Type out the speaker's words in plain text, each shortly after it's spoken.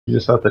You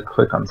just have to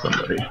click on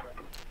somebody.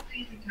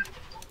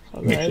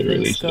 Although I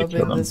think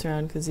scoping this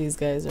round because these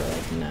guys are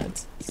like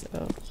nuts,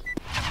 so.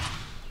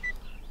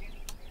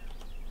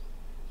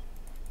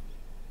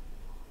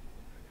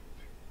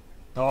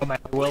 Oh my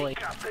Willie.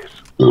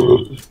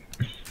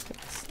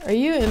 Are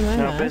you in my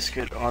map?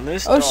 Biscuit on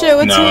this. Oh shit,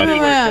 what team am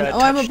I on? Oh,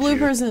 I'm a blue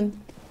person.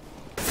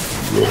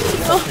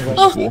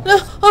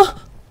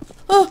 Oh.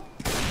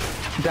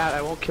 Dad,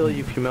 I won't kill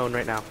you if you moan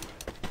right now.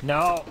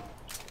 No.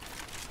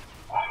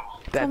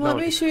 Dad, Let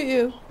me shoot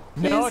you.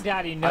 Please. No,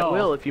 Daddy, no. I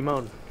will if you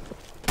moan.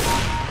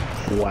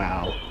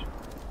 Wow.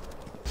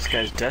 This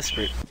guy's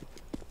desperate.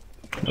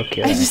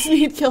 Okay. I just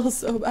need kills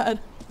so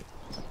bad.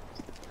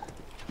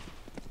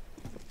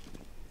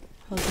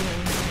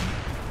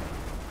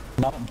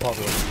 Not in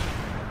public.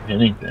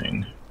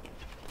 Anything.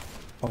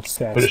 I'll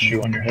stab Put a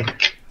shoe on your head.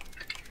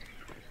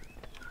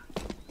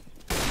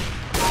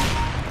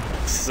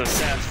 This is a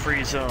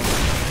sass-free zone.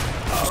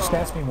 Just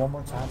ask me one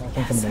more time. I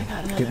think I'm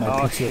gonna get my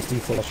PTSD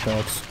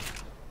flashbacks.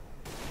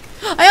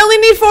 I only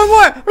need 4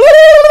 more!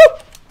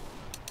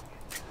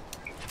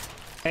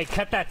 Hey,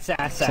 cut that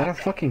sass Is that a out.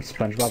 fucking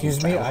SpongeBob?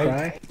 Excuse me,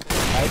 I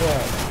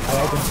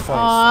identify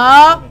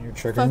Aww, and you're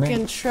triggering fucking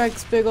me.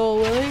 Shrek's big ol'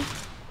 Willy.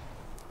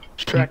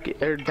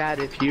 Shrek, or Dad,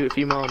 if you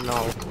moan,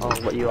 I'll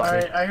let you out.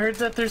 Alright, I heard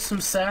that there's some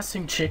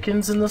sassing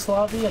chickens in this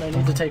lobby and I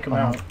need to take them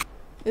out.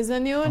 Is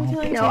anyone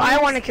killing No, I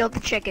want to kill the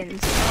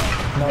chickens.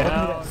 No, look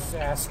at that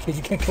sass kid.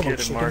 You can't kill no Get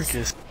it, chickens.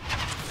 Marcus.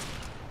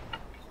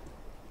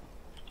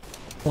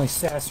 Only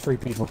sass-free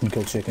people can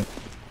kill chicken.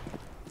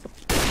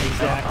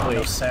 Exactly.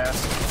 No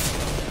sass.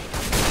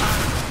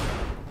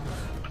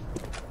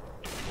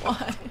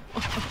 Why?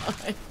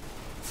 Why?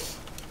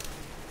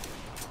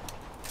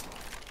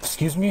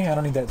 Excuse me, I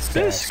don't need that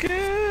sass.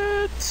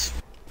 Biscuits!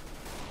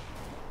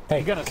 Hey,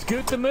 You gonna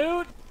scoot the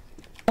mood?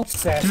 don't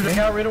sass Dude, I me.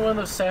 got rid of one of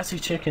those sassy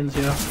chickens,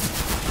 yo.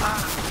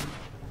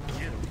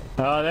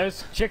 Oh,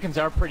 those chickens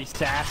are pretty I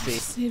sassy.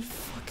 just need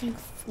fucking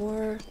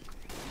 4.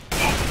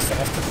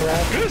 Sass the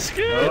crap.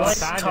 Biscuits! Let's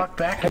Kinda. talk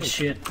back and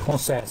shit. Don't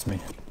sass me.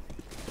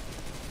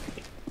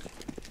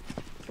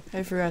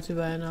 I forgot to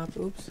buy an op.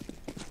 Oops.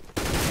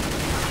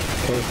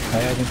 Okay,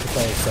 I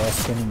identify as sass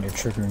skin and you're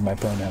triggering my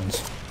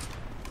pronouns.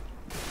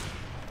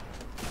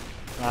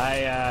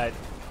 I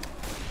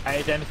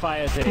identify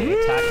as a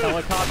attack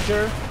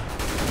helicopter.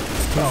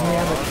 Excuse me,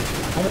 I'm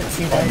a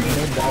T-90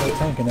 named Battle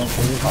Tank and that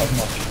triggers my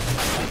much.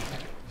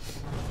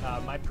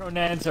 My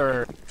pronouns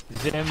are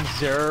Zim,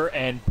 Zer,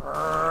 and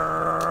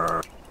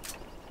Brrrr.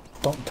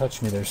 Don't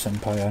touch me there,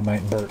 senpai, I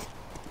might burp.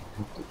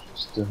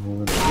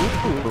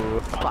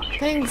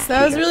 Thanks,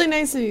 that was really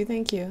nice of you,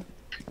 thank you.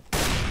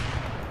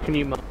 Can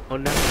you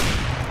moan now?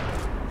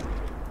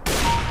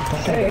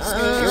 Hey,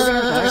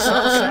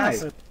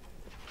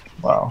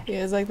 Wow. You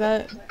guys like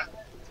that?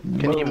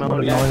 Can you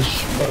moan now?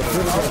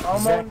 I'll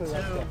moan exactly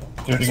like too. that.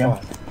 Do it again. Are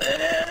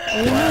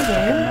you in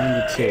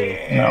the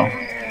game? No.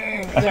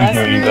 They're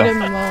asking me to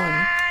moan.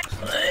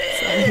 So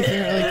I'm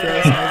making really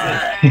gross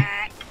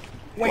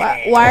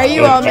noises. Why are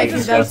you all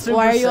making that?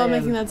 Why are you all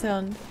making that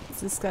sound?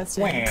 It's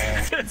disgusting.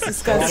 It's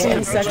disgusting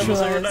and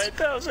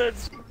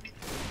sexualized.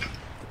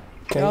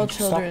 You're all Okay,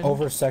 stop children.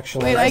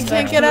 over-sexualizing. Wait, I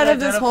can't get out of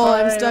this hole.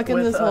 I'm stuck in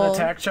With this an hole.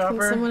 attack Can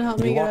chopper? someone help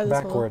me You get out walk of this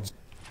hole? backwards.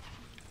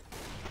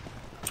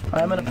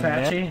 I'm an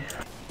Apache.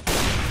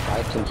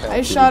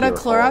 I shot a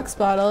Clorox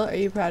bottle. Are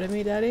you proud of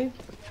me, Daddy?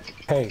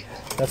 Hey,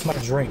 that's my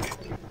drink.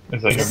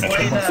 Is that your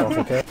mission? Myself,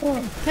 okay?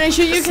 Can I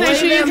shoot you? Can I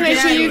shoot you? Can I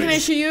shoot you? Can I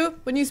shoot you?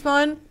 When you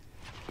spawn?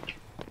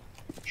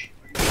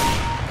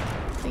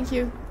 Thank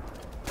you.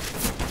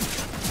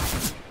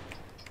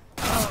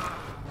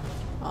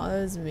 Oh,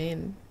 that was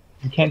mean.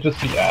 You can't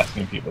just be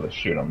asking people to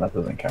shoot them. That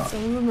doesn't count.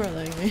 Some of them are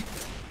letting me.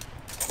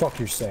 Fuck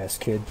your sass,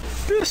 kid.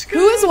 Who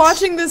is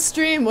watching this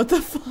stream? What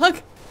the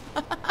fuck?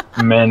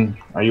 Men,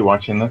 are you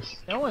watching this?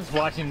 No one's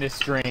watching this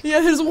stream. Yeah,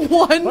 there's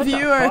one What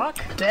viewer. the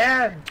fuck?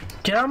 Dad,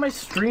 get on my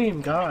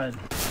stream, God.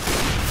 I'm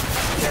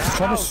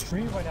trying to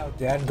stream right now,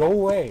 Dad. Go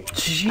away.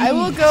 Jeez. I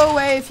will go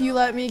away if you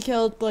let me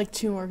kill like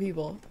 2 more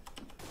people.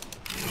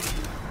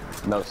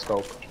 No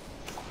scope.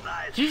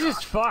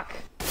 Jesus fuck.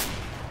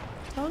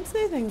 Don't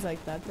say things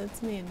like that.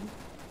 That's mean.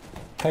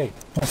 Hey,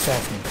 don't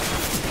sass me.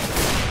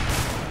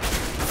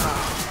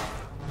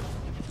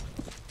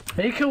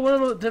 Hey, kill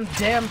one of them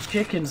damn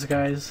chickens,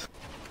 guys.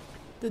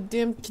 The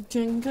damn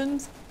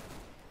chickens.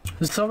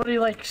 If somebody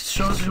like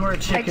shows you where a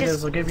chicken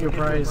is, I'll give you a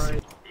prize.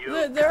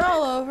 They're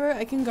all over.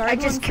 I can guard I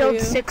one just for killed you.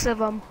 6 of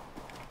them.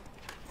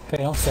 Hey,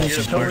 don't sass me.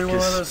 Show me one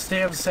of those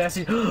damn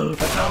sassy. I found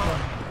one.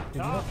 Did you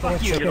not fuck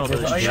finish you. chickens Get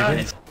as all I got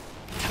vegan? it.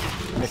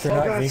 If you're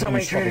not vegan, you should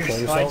probably kill Oh, I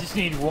yourself. just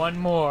need one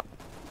more.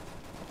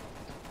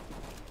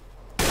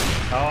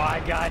 Oh, I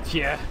got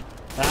you.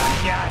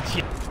 I got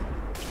you.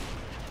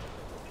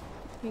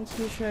 Thank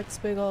you, Shrek's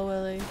big ol'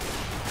 Willy.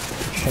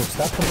 Hey,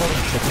 stop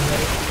promoting chicken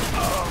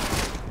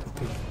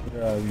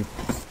meat.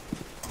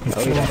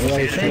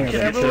 Hey,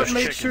 can everyone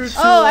make sure to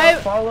Oh,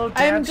 follow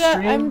I'm Dad's done.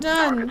 stream? I'm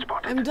done.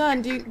 I'm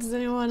done. Does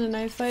anyone want a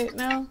knife fight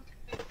now?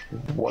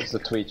 What's the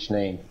Twitch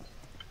name?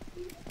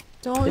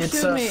 Don't It's,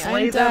 shoot me.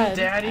 slay I'm them, dead.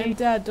 daddy. I'm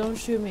dead. Don't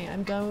shoot me.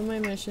 I'm done with my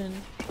mission.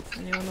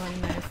 Anyone want a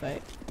knife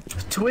fight?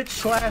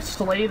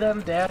 Twitch/slay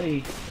them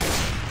daddy.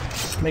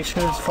 Make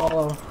sure to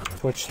follow.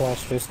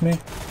 Twitch/fist me. Yeah,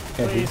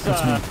 dude, Please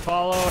it's me.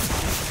 follow,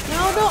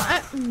 No,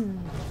 don't.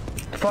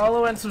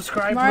 Follow and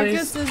subscribe,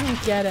 Marcus please.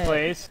 doesn't get it.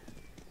 please.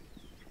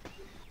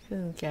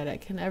 Doesn't get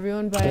it. Can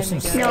everyone buy There's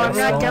an some again? No, I'm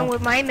Sass not done going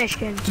with my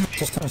mission.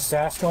 Just some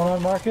sass going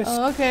on, Marcus.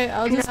 Oh, okay.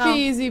 I'll just No. be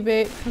easy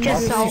bait. Come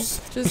Just on.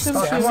 so. Just come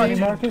Stop shoot fighting,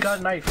 me. Marcus. Got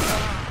a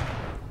knife.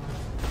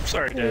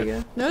 Sorry, There you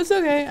Dad. go. No, it's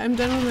okay. I'm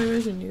done with my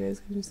mission. You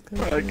guys can just come.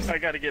 shoot me. I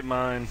gotta get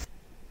mine.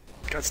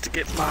 Got to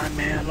get mine,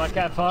 man. Like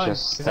have fun.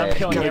 Just Because I'm say-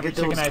 killing Gotta every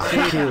get those chicken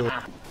I see.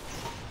 IQ.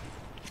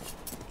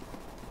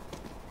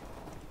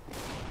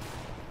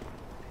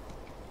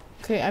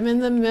 Okay, I'm in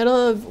the middle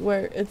of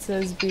where it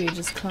says B.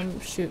 Just come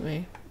shoot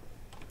me.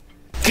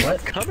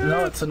 What? Come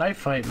No, on. it's a knife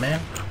fight, man.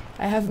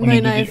 I have When my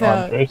you did knife the arm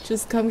out. twist?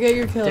 Just come get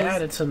your kills.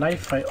 Dad, it's a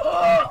knife fight.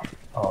 Oh!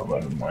 Oh,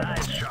 let him more than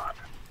that.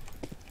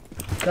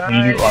 Guys,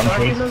 When you do arm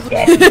fucking twist,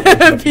 those- that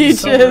so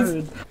Peaches.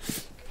 rude.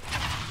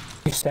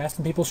 You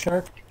sassing people,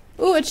 Shark?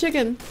 Ooh, a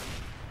chicken.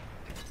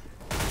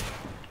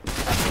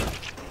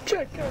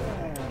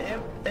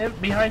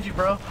 Imp, behind you,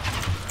 bro.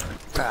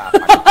 Ah,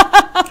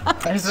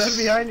 I said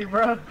behind you,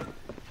 bro.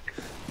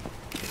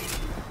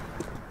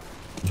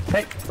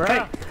 Hey,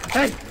 Bruh.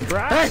 hey, hey,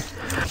 Bruh. hey!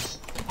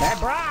 Hey,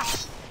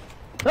 brah!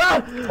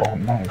 Ah! Oh,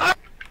 nice.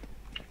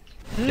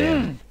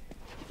 You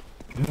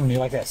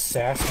like that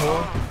sass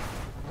boy?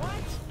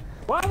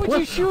 Why would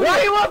you shoot Why are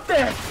him? you up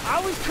there?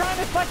 I was trying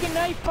to fucking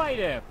knife fight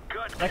him.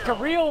 Like a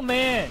real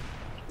man.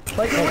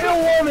 Like a real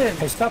woman.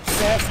 Hey, stop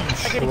sassing,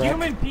 Like a Shrek.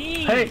 human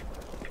being. Hey,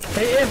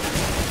 hey, Imp.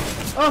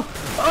 Oh,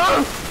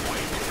 oh!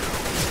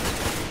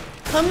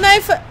 Come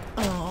knife.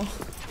 Oh.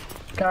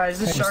 Guys,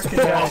 this Hey, shark Mr. is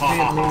being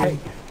Hey, mean.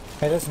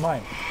 hey, that's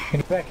mine.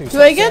 Get back here. Do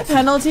stop I get sassing.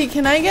 penalty?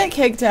 Can I get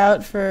kicked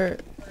out for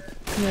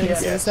committing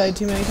Yes. suicide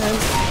too many times?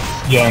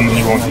 Yeah, and then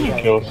you won't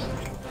get kills.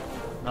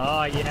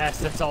 Oh, yes,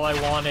 that's all I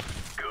wanted.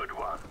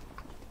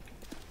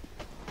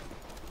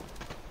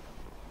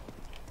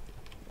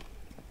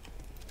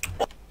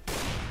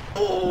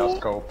 no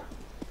scope.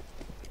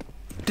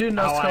 Dude,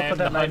 no Oh, I scope am with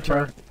that the knife,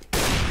 bro.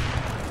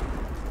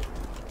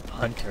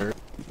 Hunter.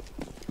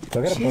 Do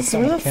I gotta put Jeez,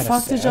 some where the can of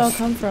fuck did y'all sass?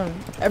 come from?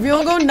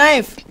 Everyone go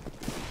knife!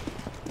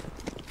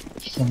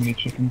 So many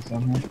chickens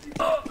down here.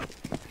 Are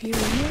you in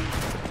here?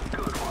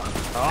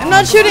 I'm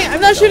not shooting!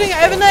 I'm not shooting! I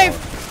have a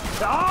knife!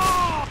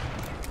 Oh!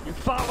 You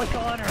fought with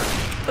honor.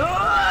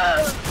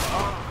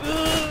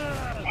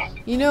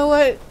 You know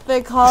what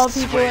they call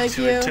people Way like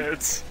too you?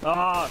 intense.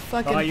 Oh,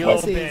 Fucking oh, you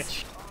little pussies.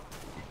 bitch.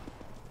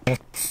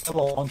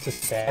 Double onto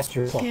sass,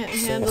 you're Can't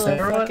fucking handle sass. it.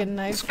 Everyone, Fucking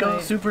knife let's go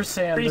fight. Super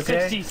Saiyan,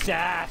 360 okay?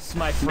 sass,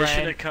 my Mission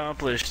friend.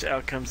 accomplished.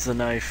 Out comes the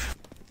knife.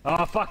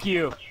 Oh, fuck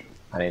you.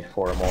 I need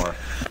 4 more.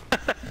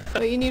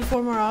 But you need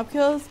 4 more op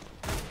kills?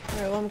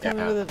 Alright, well I'm coming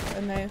Yeah. with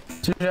a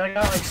knife. Dude, I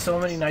got like so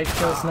many knife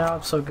kills now.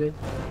 I'm so good.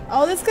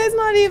 Oh, this guy's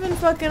not even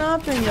fucking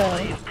opping though.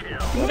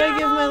 What did I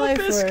give my life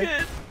Biscuit.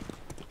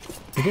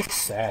 You get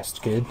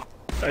sassed, kid.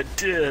 I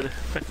did.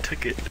 I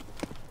took it. for?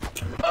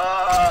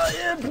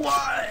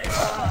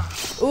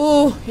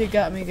 Ooh, you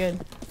got me good.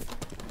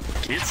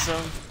 Get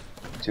some.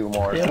 2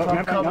 more. Yeah,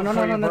 I'm coming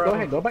for you, bro. Go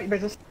ahead, go about your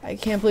business. I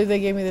can't believe they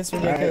gave me this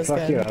Alright, ridiculous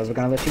fuck you. I gun. was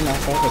gonna let you know.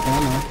 Fuck it,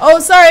 come on. Oh,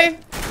 sorry!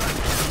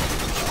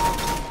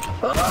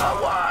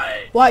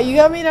 Why? Why? You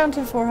got me down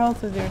to 4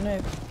 health with your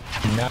knife.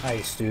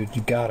 Nice, dude.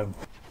 You got him.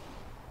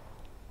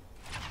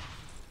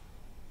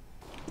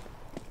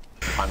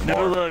 One No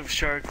more. love,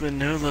 Sharklin.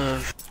 No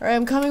love. Alright,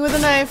 I'm coming with a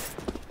knife.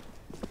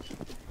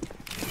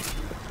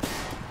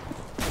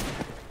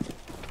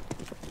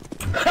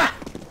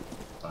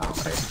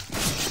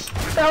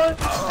 No,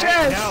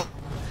 Jazz! No.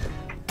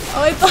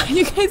 Oh, I thought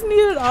you guys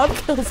needed op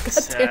kills.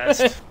 God damn it.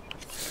 Sass.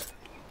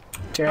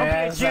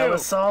 Jazz, you. that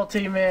was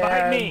salty, man.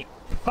 Fight me.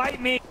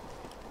 Fight me.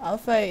 I'll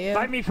fight you.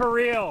 Fight me for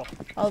real.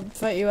 I'll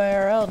fight you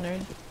IRL,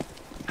 nerd.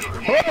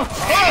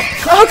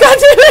 Oh, god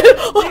damn it!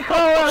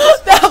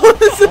 Oh, that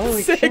was a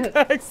Holy sick shit.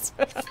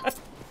 backstab.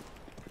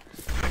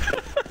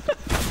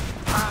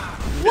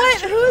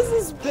 What? Who is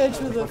this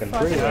bitch with a fucking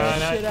pretty.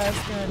 shit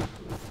ass gun?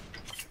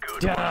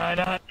 Dun,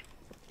 dun,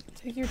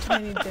 Take your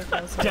tiny dick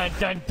also. dun,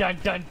 dun, dun,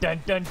 dun, dun,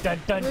 dun, dun,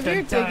 dun, If your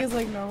dun, dick dun. is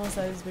like normal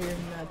size, but your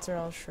nuts are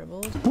all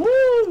shriveled.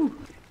 Woo!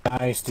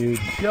 Nice, dude.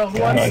 Yo, who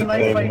wants to Like, knife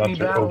they fight me nuts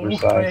are battle?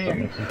 oversized, Right that here.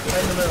 makes you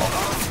Right in the middle.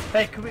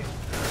 Hey, come here.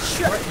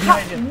 Right How,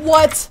 behind you.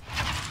 what?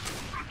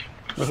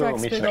 Woohoo,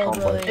 Shrek's mission big old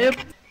accomplished. willy. Imp,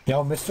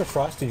 Yo, Mr.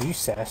 Frost, did you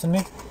sassing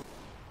me?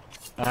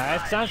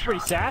 That sounds pretty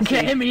sassy.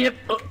 get him, Imp.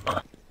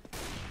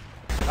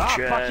 Ah,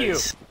 fuck you.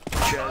 Jazz.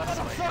 Jazz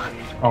is my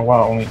enemy. Oh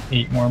wow, only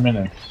 8 more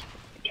minutes.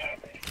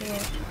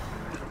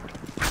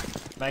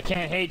 I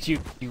can't hate you.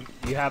 You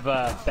have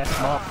best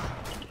mom.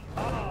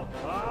 Oh!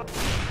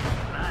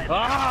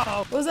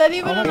 Was that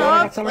even Oh my an God, I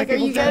got op? so many Like, are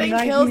you people getting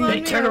trying to kills knife on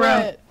me. me Turn or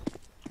around. what?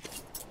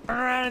 Turn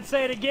around and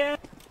say it again.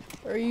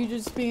 Or are you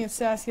just being a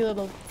sassy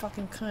little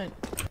fucking cunt?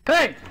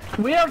 Hey,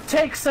 we don't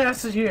take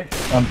sasses here.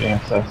 I'm being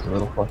obsessed,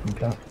 little fucking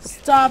cunt.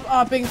 Stop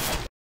opping.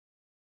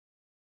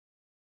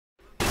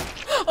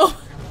 Oh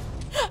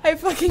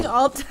fucking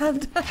alt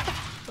tabbed.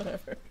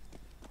 Whatever.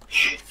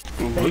 Hey,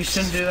 you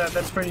shouldn't do that.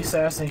 That's pretty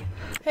sassy.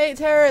 Hey,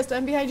 terrorist!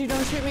 I'm behind you.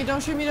 Don't shoot me!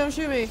 Don't shoot me! Don't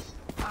shoot me!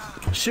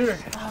 Shoot her.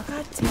 Oh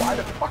god damn. Why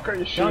the fuck are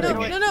you shooting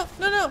me? No!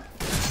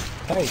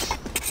 Hey,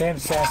 Sam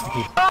sassy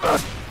people.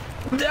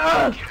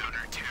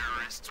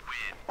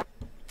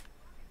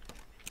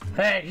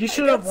 Hey, he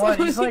should have won.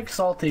 He's like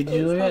salty. Did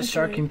you look at that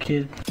Sharkin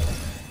kid?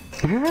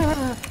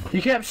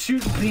 You kept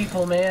shooting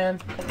people, man.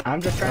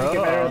 I'm just trying to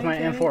get better with my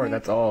M4.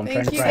 That's all. I'm trying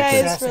Thank to you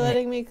practice. guys for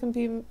letting me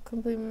compliment.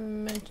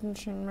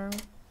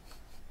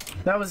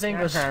 That was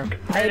English.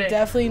 I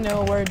definitely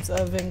know words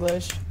of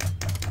English.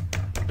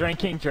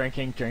 Drinking. What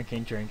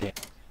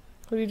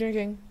are you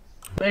drinking?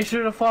 Make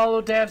sure to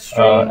follow Dad's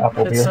stream.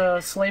 Apple It's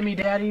beer. Slay Me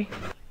Daddy.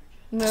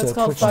 No, it's So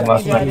called Twitch Fuck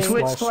last Me name. Daddy.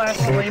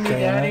 Twitch/Slay Me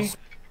Daddy.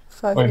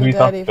 Fuck Wait, who Me you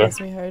Daddy, talking to? bless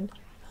me hard.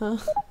 Huh?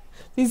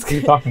 These Who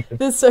you talking to?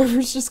 This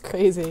server's just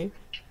crazy.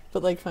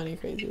 But like funny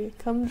crazy.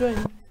 Come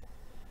join.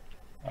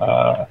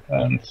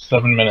 And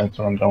 7 minutes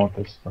when I'm done with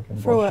this fucking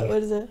For what? bullshit.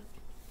 What is it?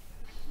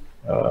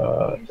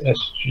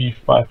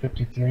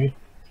 SG553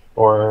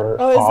 or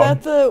Oh, is OG.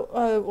 that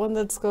the one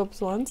that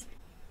scopes once?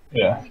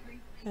 Yeah,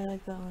 I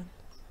like that one.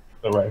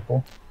 the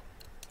rifle.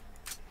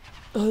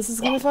 Oh, this is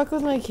gonna fuck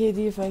with my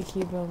KD if I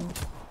keep him.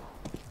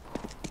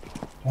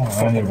 Oh,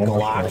 I don't even know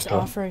Glock. what's Just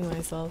offering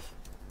myself.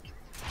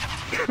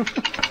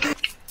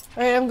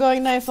 Alright, I'm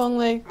going knife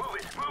only.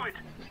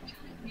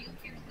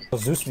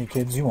 Zeus me,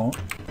 kids, you won't.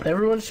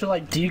 Everyone should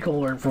like deagle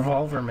or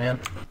revolver, man.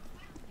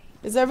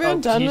 Is everyone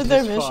Oh, done with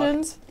their Jesus fuck.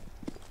 missions?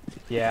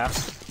 Yeah.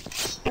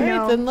 Alright,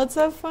 No. then let's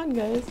have fun,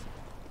 guys.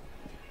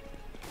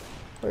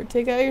 Or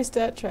take out your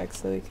stat track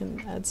so we can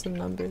add some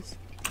numbers.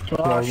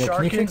 Oh, yeah, can you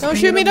Sharkin's fix- Don't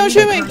being shoot me, a don't mean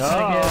shoot me! person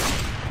again.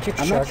 Kick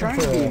I'm not Sharkin trying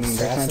for to be a mean.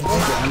 That's assassin.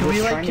 not I'm Can we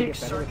just like trying to kick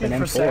get better with Sharkin an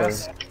for M4.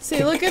 sass?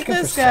 See, look at kick him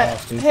this for guy.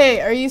 sass, dude.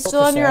 Hey, are you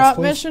still for on your sass, op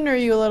please. mission or are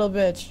you a little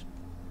bitch?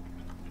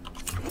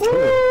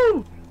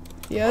 Woo!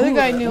 The other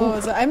guy knew what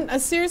was. I'm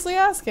seriously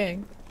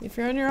asking. If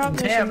you're on your op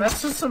mission, Damn,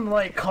 that's just some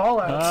like call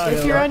outs.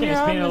 if you're on your Sharkin is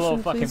op being a little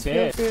mission, fucking please feel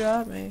bitch. free to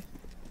op me.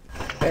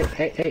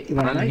 Hey, you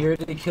want a I'm knife? here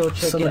to kill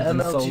chickens Some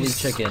and solely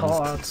MLG chickens.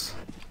 call outs.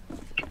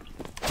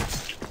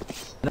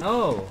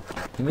 No!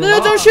 Leave me No,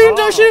 alone. don't shoot him!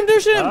 Don't shoot him!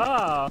 Don't shoot him!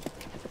 Oh.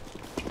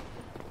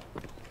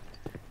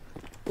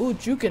 Ooh,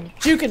 jukin'.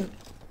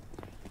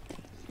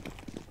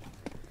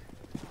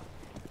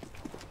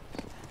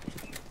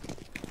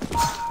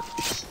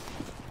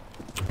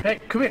 Hey,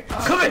 come here,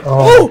 come here!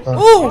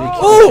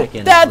 Ooh,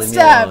 chickens, that leave me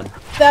stab! alone.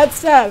 That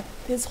stab!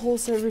 This whole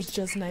server's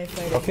just knife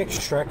I'll fighting. kick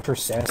Shrek for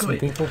sassy Come here,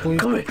 people, please.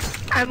 come here.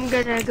 I'm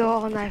gonna go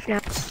all knife now.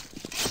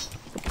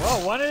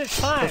 Whoa, one at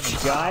a time, you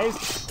guys.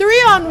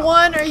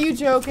 3-on-1? Are you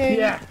joking?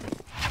 Yeah,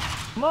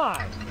 Come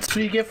on. that's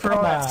what you get for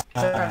all that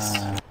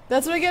sass.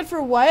 That's what I get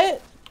for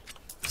what?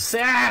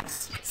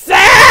 Sass!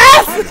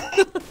 Sass!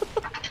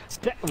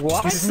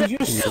 What? Excuse me,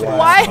 you swag.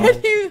 Why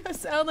did you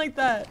sound like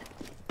that?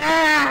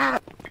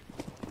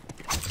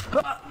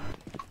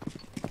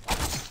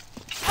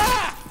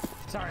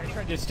 Sorry, I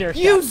tried to stare.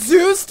 You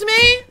Zeused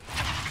me?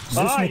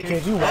 Zeus me,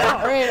 kid, you won't.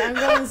 Alright, I'm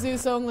going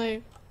Zeus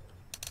only.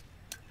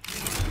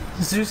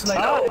 Zeus like,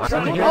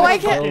 I'm here Oh, to I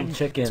can't- kill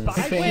chickens.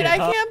 Wait, I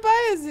can't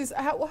buy a Zeus.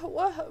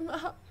 What?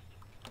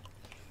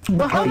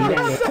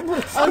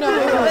 Oh no,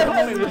 wait, never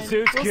mind.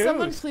 Zeus Will goose.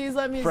 someone please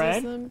let me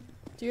Friend? Zeus them?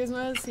 Do you guys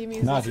want to see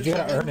me Nah, Zeus dude, you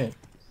gotta earn it.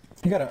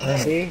 You gotta earn it.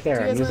 See, Do you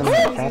there, I'm guys using want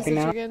to my see me tapping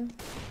Zeus now. again?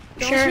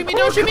 Don't Sure. shoot me,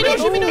 don't shoot me, don't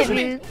shoot me, don't shoot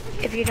me!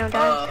 If you don't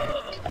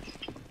die.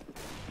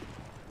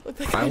 Looked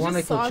like I I wanna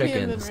just kill saw me and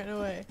then chickens. ran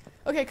away.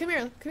 Okay, come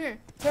here.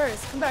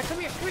 Terrorist, come back, come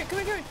here.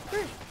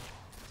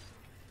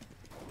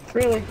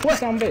 Really? What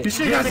some you bitch?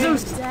 should got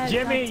Zeus! Dad,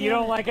 Jimmy, God you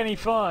don't damn like any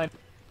fun. it.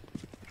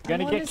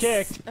 Gonna I wanna get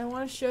kicked. I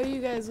want to show you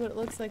guys what it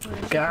looks like when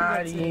I shoot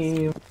Got Zeus.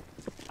 him.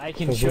 I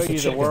can Cause show there's a you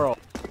the chicken. world.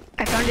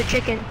 I found a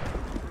chicken.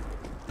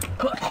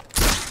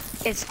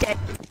 It's dead.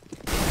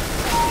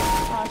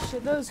 Aw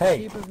shit, that was Hey.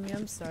 cheap of me,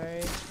 I'm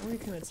sorry. I'm gonna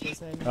commit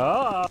suicide.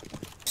 Oh,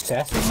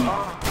 Sassy.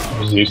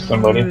 Zeus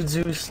somebody. Dude,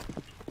 Zeus.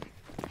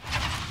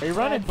 are you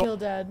running? Dad, kill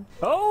dad.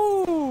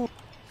 Oh,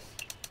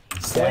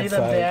 Slay Sad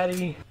them, fight.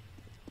 daddy.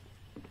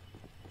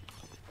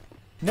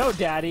 no,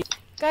 daddy.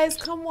 Guys,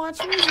 come watch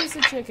me Zeus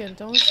a chicken.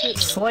 Don't shoot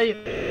me.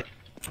 Slay.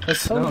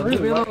 That's so No,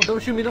 leave me rude. alone.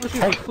 Don't shoot me, don't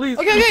shoot me. Please.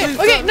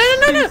 Okay,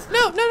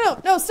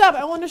 no, stop.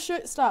 I want to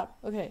shoot. Stop.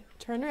 Okay,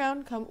 turn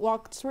around. Come,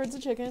 walk towards the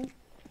chicken.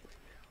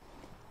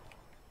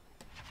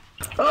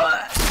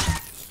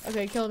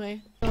 Okay, kill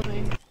me.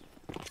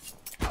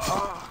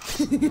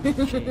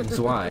 Chickens,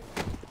 why?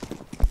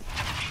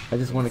 I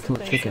just want to kill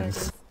Thanks,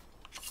 chickens.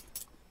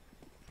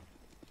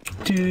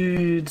 Marcus.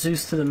 Dude,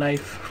 Zeus to the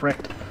knife.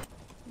 Wrecked.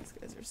 These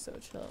guys are so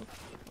chill.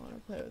 I want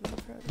to play with them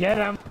forever. Get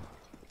him.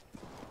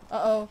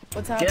 Uh-oh,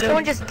 what's Get happening? him.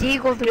 Someone just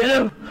deagled Get me.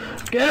 him!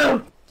 Get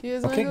him! Do you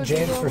guys I'll want to kick go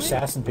James Deagle for me?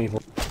 sassing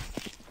people.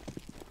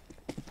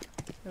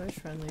 I wish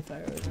friendly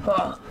fire was on.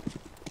 Oh,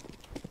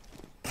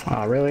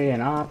 Oh, really?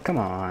 And come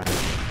on.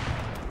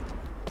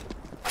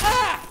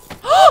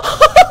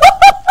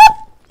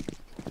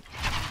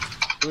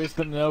 It was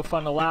the no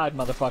fun allowed,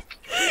 motherfucker.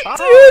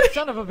 Oh, Dude!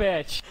 son of a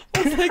bitch.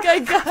 It's like I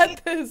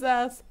got this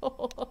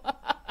asshole.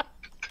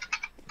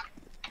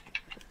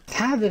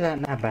 How did that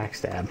not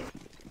backstab?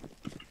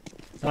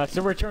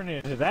 So we're turning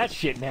into that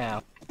shit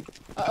now.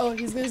 Uh-oh,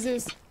 he's gonna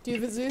Zeus. Do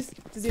you have a Zeus?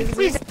 Does he have a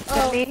Please Zeus?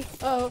 don't me.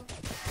 Oh.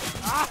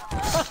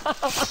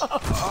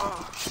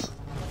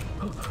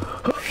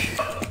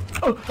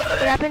 What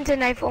happened to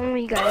knife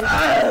only,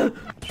 guys?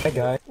 Hey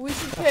guy. We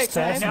should pick.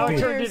 Sassy Now it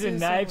Zeus turned into Zeus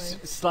knives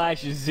only.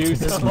 slash Zeus.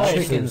 This is only.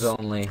 Chickens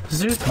only.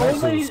 Zeus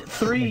only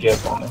 3.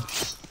 Get on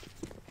it.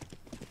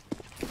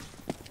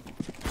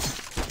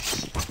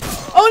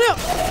 Oh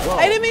no!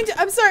 I didn't mean to.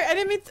 I'm sorry. I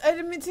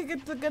didn't mean to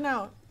get the gun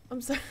out.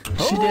 I'm sorry.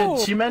 She did.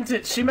 She meant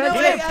it. She meant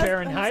No, it. I'm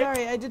Fahrenheit.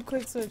 sorry. I did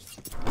quick switch.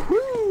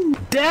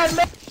 Dad,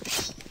 man.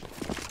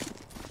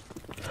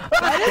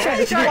 Why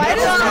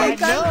does my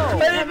gun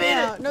No. come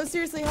out? No,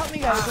 seriously, help me,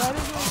 guys. Why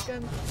does my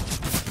gun?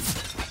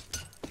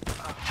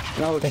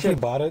 No, I think you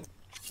bought it.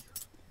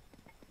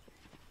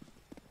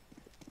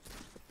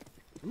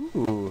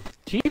 Ooh,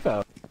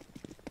 Chivo.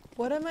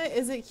 What am I?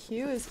 Is it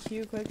Q? Is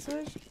Q quick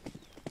switch?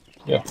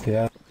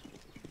 Yeah.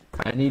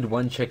 I need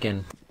 1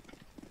 chicken.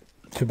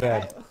 Too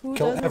bad. Who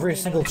Kill doesn't every need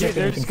single it? Dude,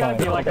 chicken you there's can gotta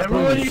find. be like a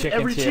Everybody, chicken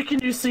every shit. chicken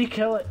you see,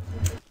 kill it.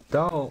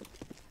 Don't.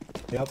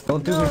 Yep.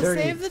 Don't do No, me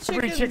dirty. save the chickens.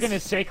 Every chicken is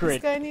This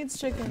sacred. guy needs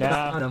chicken.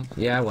 Nah. Got him.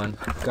 Yeah, I won.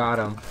 Got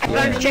him. I found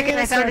Yeah, a chicken.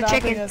 I found a Start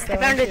chicken. offing us, I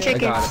though, found a aren't you? I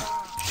chicken. got it.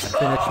 I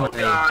finished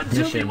my Do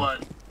me mission. one.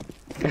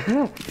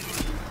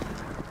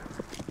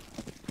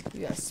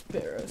 You got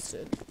spit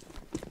roasted.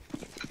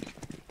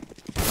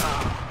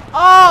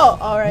 Oh!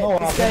 Alright, No,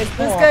 this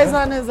no, guy's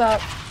on his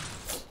up.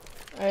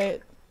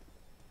 Alright.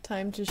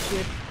 Time to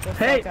shoot the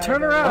Hey, fuck out turn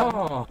of him. around.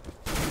 Oh,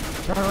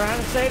 Turn around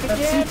and say it That's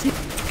again.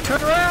 CT.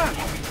 Turn around.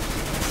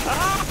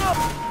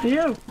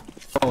 You.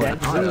 oh, an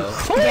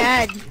auto.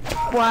 Dad.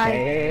 Why?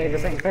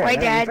 This ain't fair. Why,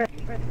 That ain't Dad?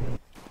 fair.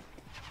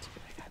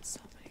 I got so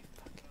many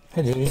fucking...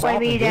 Hey, dude, he's Why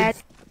hopping, me, dude. Dad?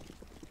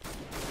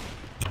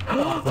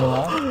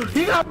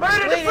 You got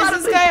murdered Wait, in front is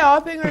of this me. guy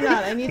opping or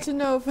not? I need to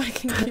know if I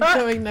can keep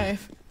going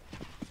knife.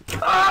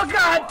 Oh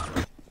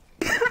God.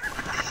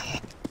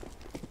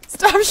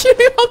 Stop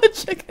shooting all the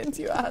chickens,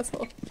 you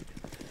asshole.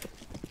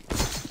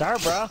 Sorry,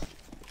 bro.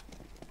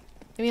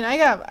 I mean, I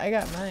got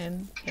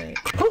mine. But...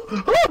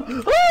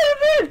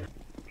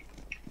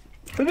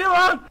 Leave me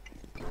alone.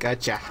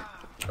 Gotcha.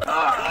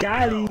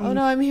 Got him. Oh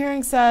no, I'm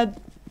hearing sad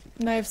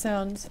knife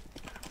sounds.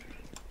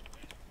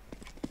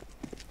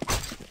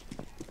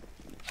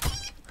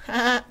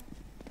 I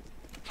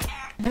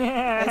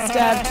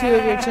stabbed 2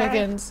 of your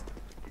chickens.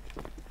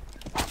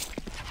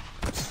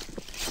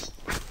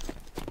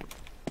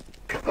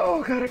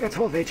 Oh God, I got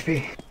 12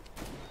 HP.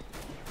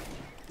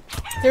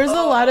 There's a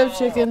lot of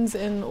chickens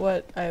in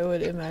what I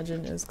would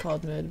imagine is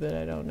called mid, but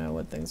I don't know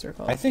what things are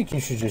called. I think you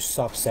should just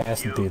stop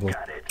sassing people.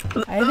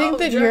 I think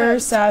that you're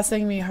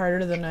sassing me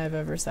harder than I've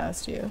ever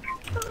sassed you.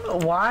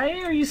 Why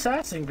are you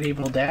sassing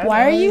people, Dad?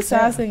 Why are you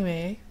understand. sassing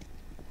me?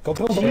 Go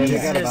build a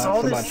Jesus, gotta bounce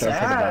all so this much over the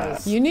bat.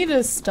 sass. You need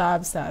to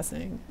stop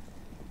sassing.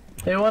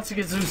 Hey, who wants to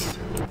get Zeus?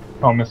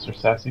 Oh, Mr.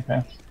 Sassy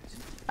Pants.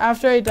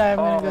 After I die, I'm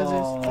gonna go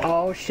Zeus.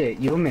 Oh shit,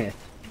 you missed.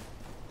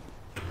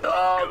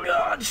 Oh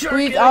God, sure.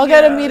 I'll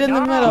get a meet in the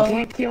You middle.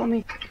 can't kill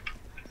me.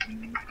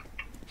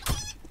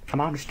 I'm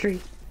on the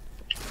street.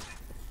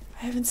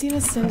 I haven't seen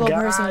a single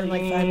Got person in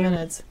like 5 him.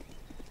 minutes.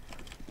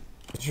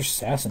 You're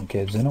sassing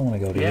kids. They don't want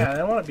to go to Yeah, you.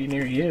 they want to be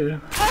near you.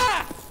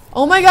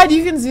 Oh my god,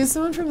 you can Zeus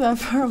someone from that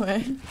far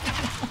away.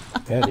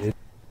 Yeah, dude.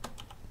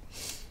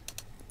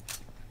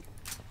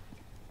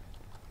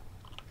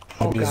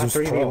 Oh Maybe God,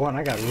 Zeus Pro. 3v1,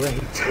 I got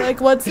raped.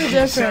 Like, what's the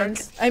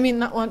difference? I mean,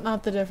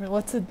 not the difference.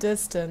 What's the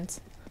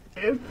distance?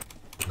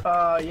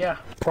 Yeah.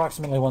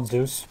 Approximately 1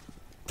 Zeus.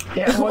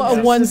 Yeah,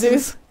 One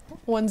Zeus.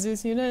 One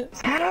Zeus unit.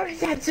 How did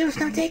that Zeus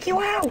not take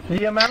you out?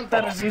 The amount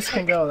that a Zeus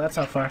can go, that's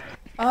how far.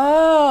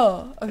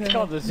 Oh, It's okay.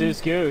 called the Zeus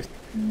Goose.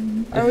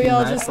 Are we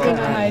all just gonna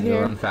hide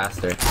here? Run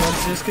faster. One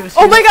Zeus goes.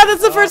 Oh my god,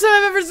 that's the first time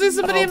I've ever Zeus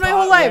somebody in my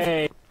whole life!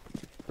 Wait.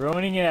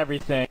 Ruining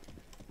everything.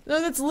 No,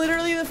 that's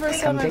literally the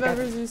first time Come I've take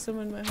ever Zeus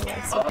someone in my whole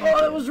life. So Oh,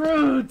 that was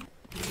rude.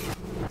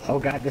 Oh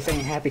God, this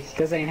ain't happy.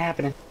 This ain't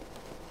happening.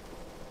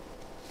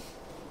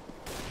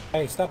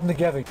 Hey, stop them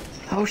together.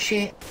 Oh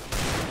shit.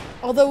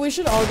 although we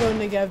should all go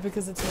Negev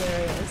because it's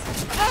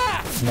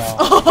hilarious. No.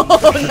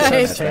 Oh,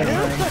 nice!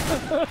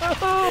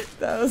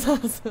 That was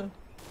awesome.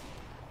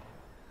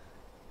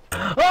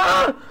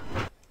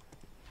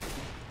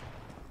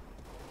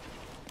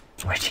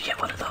 Where'd you get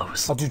one of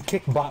those? Oh, dude,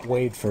 kick bot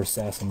Wade for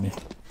assassing me.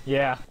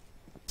 Yeah.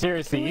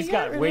 Seriously, Can we he's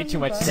get got rid way of too the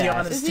much bot? Is he on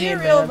sass. his Is he a team,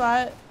 real man?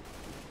 bot?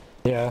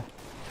 Yeah.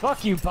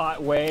 Fuck you,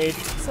 bot Wade.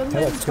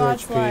 Sometimes 2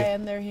 bots HP. lie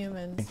and they're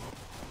humans.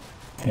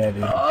 Yeah,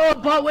 dude. Oh,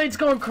 Bot Wade's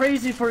going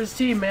crazy for his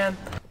team, man.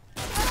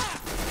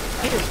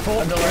 He is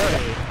full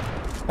carry.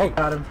 Hey,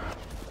 Got him.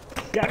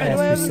 Why do I ass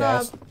have me a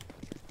knob? sass.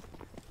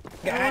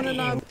 I want a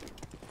knob.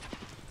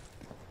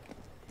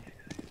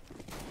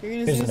 You're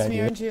gonna Here's an Zeus me,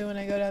 idea. aren't you, when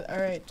I go down?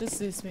 Alright, just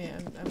Zeus me.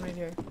 I'm right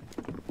here.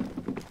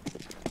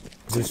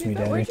 Zeus me,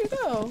 Where'd daddy. you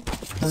go?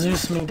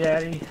 Zeus me,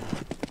 daddy.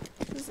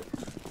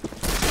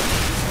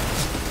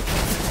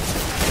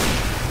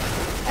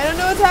 I don't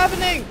know what's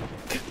happening!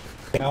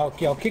 Yeah, I'll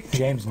kick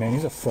James, man.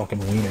 He's a fucking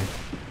wiener.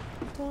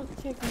 Don't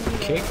kick me.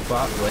 Kick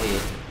bot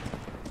Wade.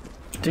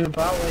 Dude,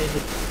 bot wave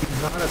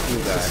is not a few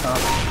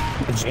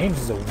guys. James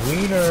is a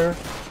wiener.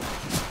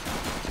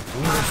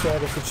 Wiener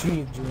status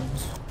achieved,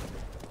 James.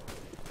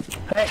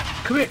 Hey,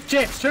 come here,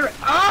 James, turn it.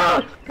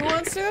 Ah! Who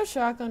wants to go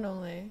shotgun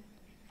only?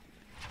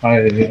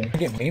 I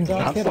Get memed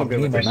on? I'm so good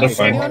with this.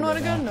 Anyone Fine. want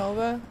to go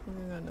Nova?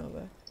 I'm gonna go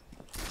Nova.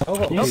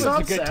 Nova, Can you please.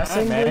 stop a good time,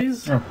 sassing, man.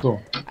 please? Oh,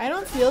 cool. I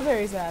don't feel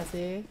very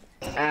sassy.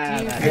 Do you Ah,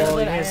 feel Well,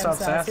 you that I need am to stop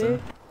sassy?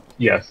 sassing.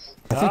 Yes.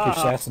 I think you're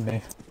sassing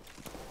me.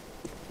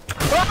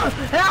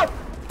 Help!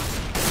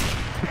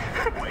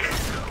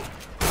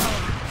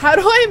 How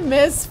do I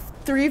miss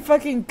 3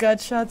 fucking gut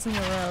shots in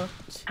a row?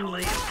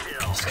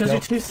 Jeez. It's because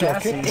you're too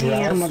sassy.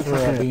 Giraffe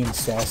for being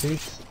sassy.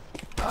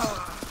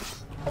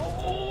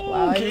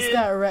 Wow, I just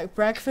got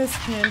breakfast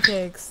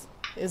pancakes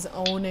is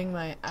owning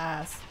my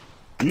ass.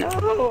 no,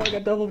 I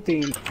got double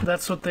teamed.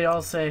 That's what they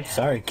all say.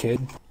 Sorry, kid.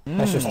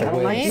 That's just the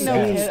way I it's ain't no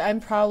sassy. kid. I'm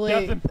probably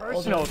Nothing older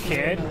personal, than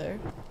your kid. mother.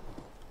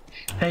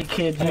 Hey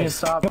kid, you need to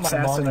stop come on,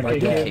 sassing Mom, like a like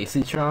kid.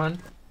 Casey Tron?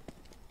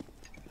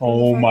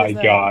 Oh Fuck my is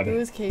that? god. Who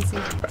is Casey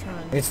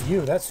Tron? It's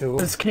you, that's who.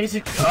 It's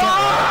Casey.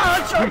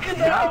 Ah, choking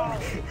down.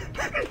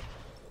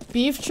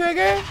 Beef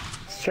trigger?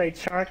 Straight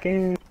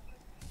sharking.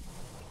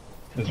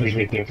 This is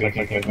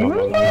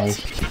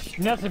ridiculous.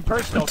 Nothing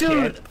personal,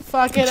 Dude, kid.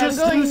 Fuck it, I'm Just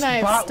going lose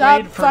knife. bot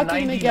Stop weight for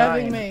fucking 99.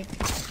 McGiving me.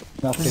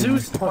 Nothing.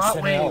 Zeus bot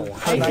personnel.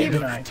 wave. I keep-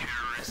 99.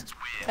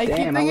 I keep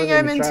Damn, I thinking wasn't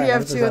I'm even in trying. I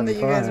was just TF2 and that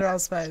having you guys fun. are all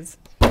spies.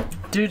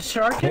 Dude,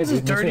 Sharkins Yeah, is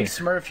dude, me dirty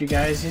too. Smurf, you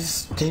guys.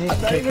 He's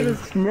Not even a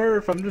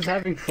smurf, I'm just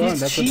having fun. He's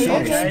That's cheating,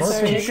 what guys.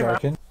 Smurfing, Kick him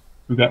out Sharkin.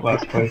 Who got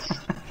last place?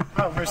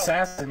 for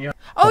sassing you.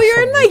 Oh,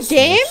 you're in my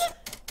game?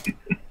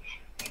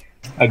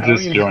 I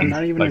just joined,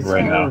 not even like a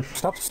right now. smurf.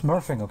 Stop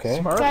smurfing,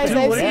 okay? Guys, Dude,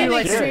 I've what are seen you,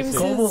 like, Extreme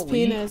global Siz's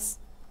elite? penis.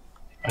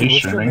 Are you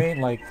What's your streaming?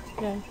 main, like,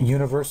 Yeah,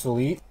 universal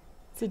elite?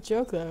 it's a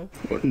joke though.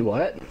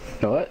 What?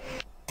 What?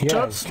 Yeah, Shut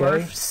up, okay?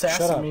 Smurf, Shut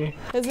sassing up. me.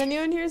 Has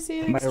anyone here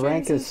seen My Extreme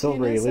rank is Siz's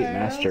Silver penis Elite IRL?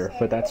 Master,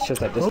 but that's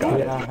just I just got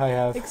it. Yeah, I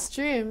have.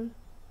 Extreme.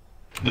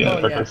 Yeah, Oh,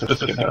 yeah. breakfast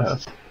biscuit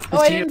has. Oh,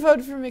 I do you- didn't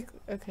vote for me.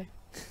 Okay.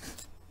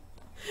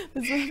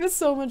 This life is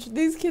so much.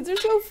 These kids are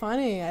so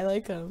funny. I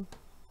like them.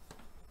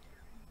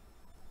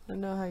 I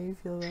don't know how you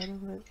feel about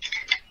them,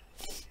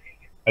 but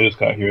I just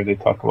got here, they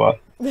talk a lot.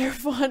 they're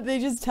fun. They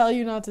just tell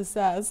you not to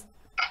sass,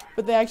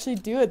 but they actually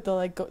do it. They'll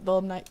like go. They'll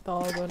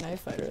all go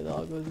knife fight or they'll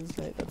all go this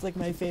fight. That's like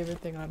my favorite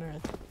thing on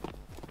earth.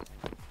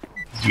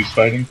 Zeus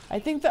fighting? I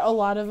think that a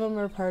lot of them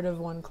are part of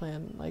one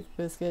clan, like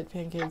biscuit,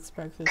 pancakes,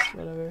 breakfast,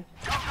 whatever.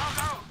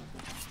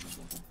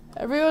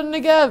 Everyone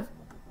together.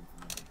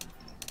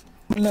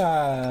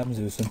 Nah, I'm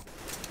Zeusing.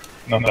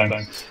 No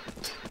thanks.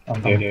 I'm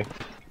gay.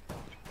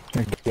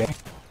 You're gay.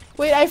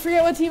 Wait, I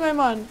forget what team I'm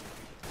on.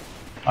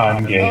 I'm Oh,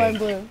 I'm gay.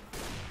 blue.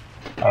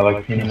 I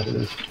like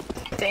penises.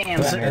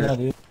 Damn, Yeah, I know,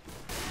 dude.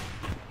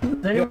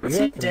 Did anyone Yeah,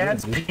 see yeah,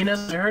 Dad's dude.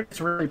 penis? I heard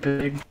it's really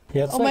big.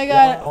 Yeah, it's Oh like my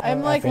god, 1.5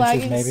 I'm like inches,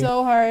 lagging maybe.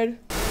 so hard.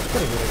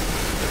 Pretty good.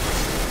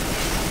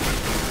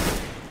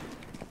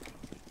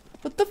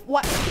 What the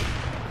what?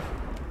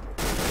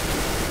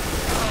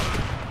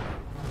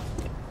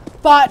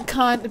 Bot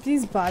con.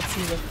 These bots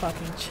need to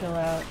fucking chill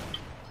out.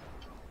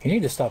 You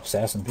need to stop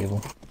sassing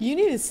people. You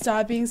need to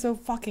stop being so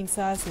fucking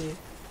sassy. You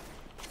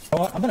know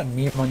what? I'm gonna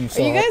meme on you Are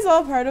so you guys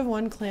all part of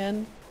one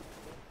clan?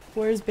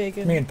 Where's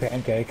Bacon? Me and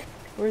Pancake.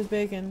 Where's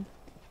Bacon?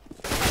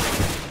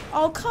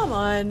 Oh, come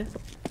on.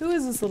 Who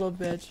is this little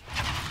bitch?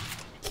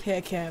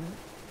 Kick him.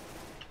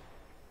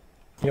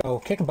 Yo,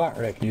 kick a bot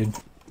wreck, dude.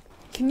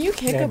 Can you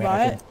kick Yeah, a man,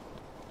 I bot?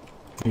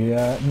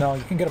 Yeah, no,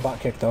 you can get a bot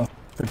kick though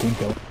for team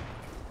kill.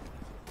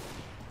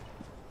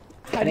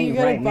 How do you ain't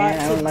get a right, bot man.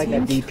 I to don't like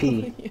team that DP.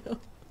 kill you?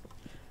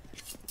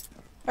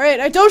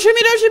 Alright, don't shoot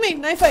me, don't shoot me!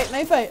 Knife fight,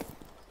 knife fight.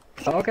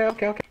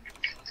 Okay.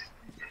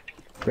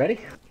 Ready?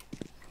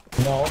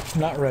 No,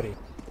 not ready.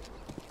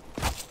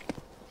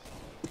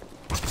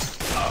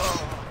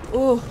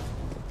 Ooh.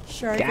 Got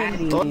Sharkin.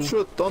 him. Don't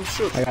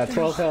shoot. I got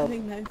 12 health.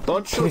 Knife.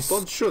 Don't shoot, Please.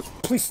 don't shoot.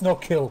 Please no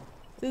kill.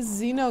 This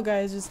Xeno guy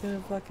is just gonna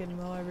fucking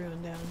mow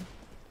everyone down.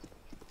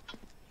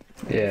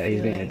 Yeah,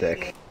 he's being a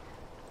dick.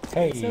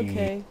 Hey. It's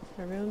okay.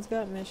 Everyone's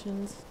got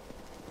missions.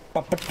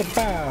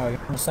 Ba-ba-da-bow, you know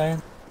what I'm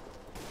saying?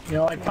 You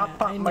know, like Yeah,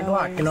 pop I my know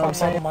what Glock, you know what I'm Pop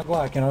saying? on my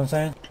Glock, you know what I'm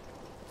saying?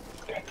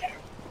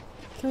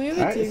 Can we have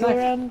a Alright, it's deagle like-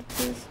 round,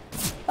 please?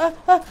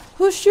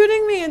 Who's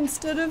shooting me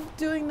instead of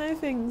doing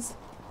knifings?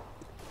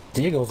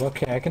 Deagle's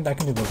okay, I can do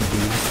both of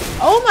these.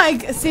 Oh my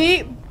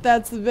see?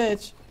 That's the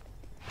bitch.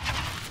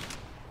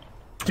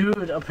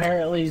 Dude,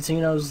 apparently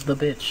Xeno's the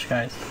bitch,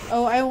 guys.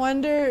 Oh, I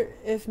wonder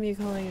if me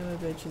calling him a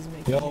bitch is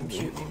making Yo. him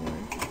shoot me more.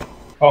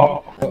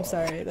 Oh, I'm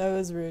sorry, that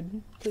was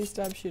rude. Please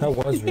stop shooting. That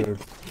was rude.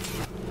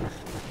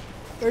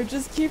 Or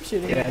just keep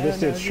shooting. Yeah, I this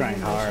don't know, dude's give trying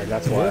him a hard, shot.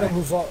 that's You're why.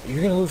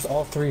 gonna lose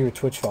all 3 of your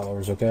Twitch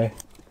followers, okay?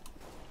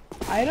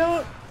 I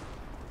don't.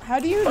 How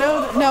do you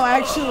know? No, I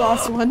actually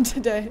lost one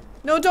today.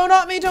 No, don't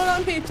haunt me, don't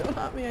haunt me, don't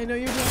haunt me. I know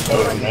you're doing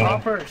oh man.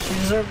 Hopper,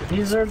 he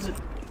deserves it.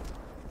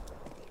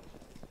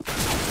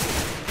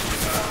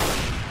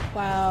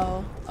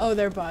 Wow. Oh,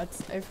 they're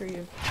bots. I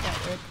forgive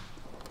Bot Rick.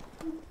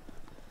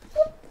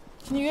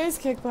 Can you guys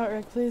kick Bot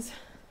Rick, please?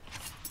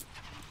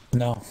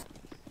 No.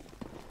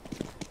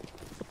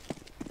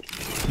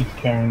 He's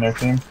carrying their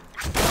team.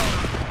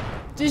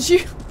 Did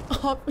you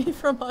hop me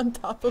from on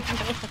top of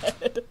my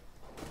head?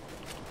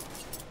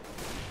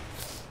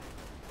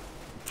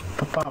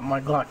 Pop my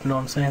Glock, you know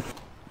what I'm saying?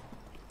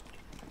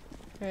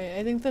 Right,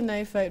 I think the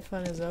knife fight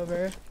fun is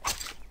over.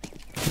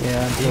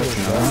 Yeah,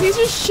 unfortunately. He's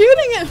just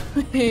shooting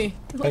at me!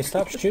 Hey,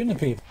 stop shooting at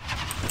people.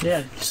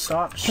 Yeah,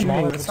 stop on, shooting.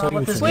 let's That's not tell what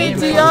you this to Wait, game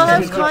do is. y'all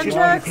have This game is about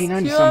contracts? Do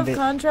shooting. you have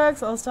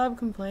contracts? I'll stop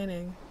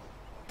complaining.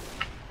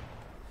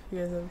 You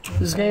guys have contracts.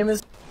 This game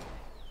isn't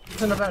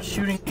about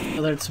shooting each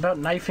other, it's about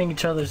knifing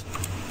each other's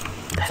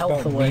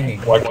health about away. meaning.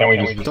 Why can't we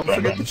just Don't destroy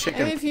forget them? the I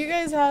chicken. mean, if you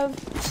guys have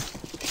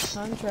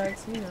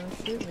contracts, you know,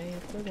 shoot me.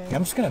 It's okay.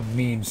 I'm just gonna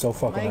meme so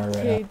fucking My hard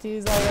right now.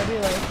 KD's already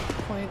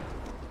like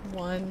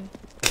 0.1.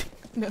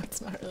 No,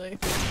 it's not really.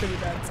 It's pretty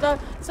bad. Stop!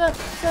 Stop!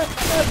 Stop!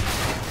 Stop!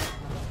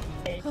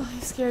 Oh,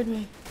 you scared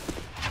me.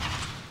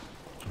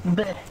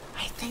 Bleh.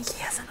 I think he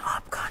has an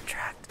op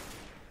contract.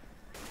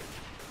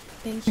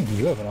 Thank I you. think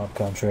you have an op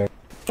contract.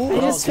 I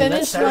just dude,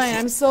 finished that's- mine.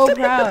 I'm so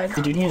proud.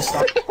 Dude, you need to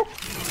stop.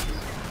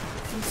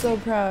 I'm so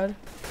proud.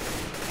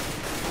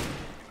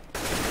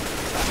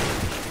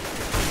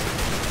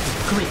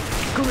 Come here.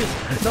 Come here.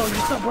 No, you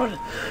stop running.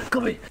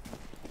 Come here.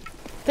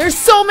 There's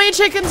so many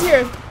chickens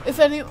here. If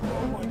any.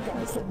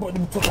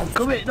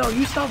 Come here. No,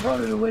 you stop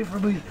running away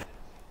from me.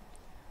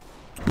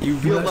 You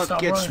will gotta not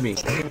stop catch running.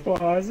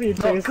 me.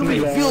 No, come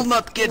You here. will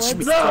not catch What's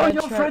me. No, that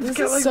your track? friends This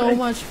get is like so that.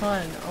 much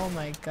fun. Oh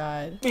my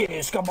god.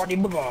 Yes, come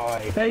on,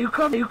 boy. Hey, you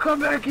come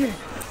back here.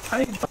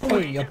 I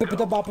Hey, a pip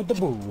the bop with the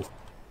boo.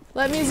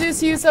 Let me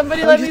Zeus you.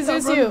 Somebody let me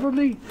stop Zeus running you. from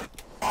me.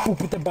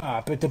 Boop with the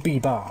bop with the bee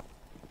bop.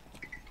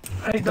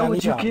 Hey, no,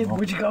 with you, kid.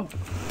 Where'd you go?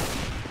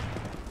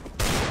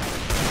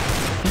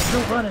 He's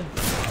still running.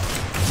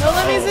 No,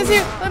 let me Zeus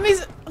you. Let me.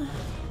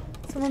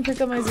 Someone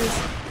pick up my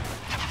Zeus.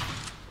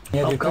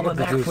 Yeah, I'm dude, pick coming up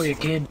the back for you,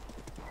 juice. kid.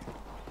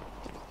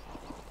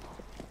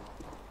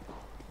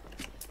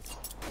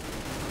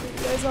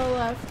 You guys all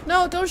left.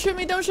 No, don't shoot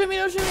me. Don't shoot me.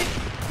 Don't shoot me.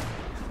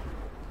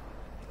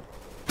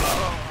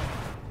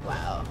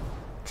 Wow.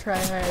 Try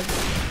hard.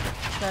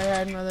 Try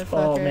hard, motherfucker.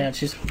 Oh man,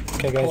 she's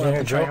Okay, guys, pulling you out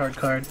hear the try Joe? hard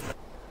card.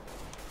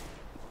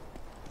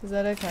 Is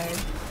that a card?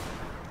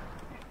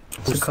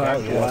 It's a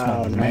card.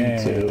 Wow,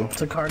 man.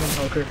 It's a card in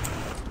poker.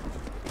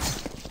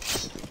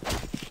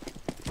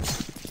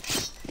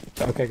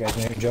 Okay, guys,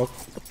 you hear Joe?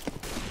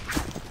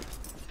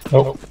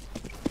 Nope.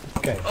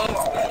 Okay.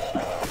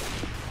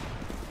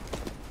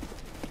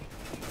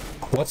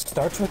 What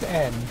starts with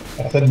N,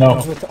 I said no.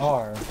 ends with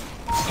R,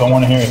 Don't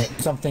want to hear it.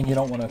 something you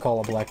don't want to call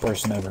a black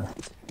person ever.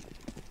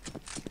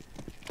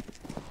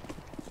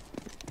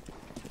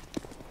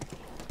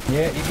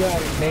 Yeah, you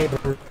got it,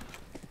 neighbor.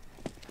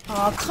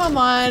 Oh, come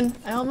on.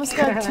 I almost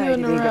got 2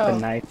 in a You got the row.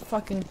 knife.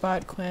 Fucking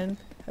bot Quinn.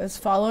 I was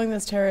following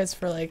this terrorist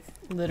for like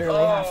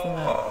literally half the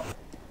map.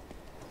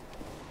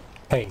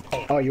 Hey,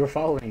 Oh, you were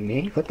following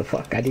me? What the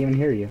fuck? I didn't even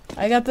hear you.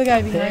 I got the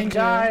guy Hey behind you.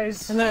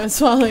 guys. And then I was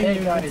following Hey,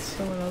 you. guys.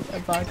 Someone else, a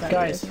bot guy.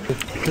 Guys.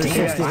 with me.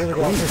 Hey guys.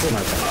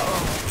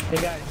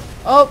 Hey guys.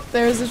 Oh,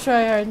 there's a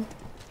tryhard.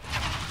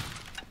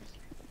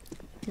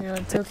 You know,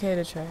 it's okay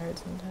to try hard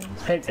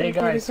sometimes. Hey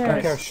guys.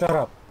 okay, Guys. shut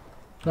up.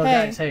 No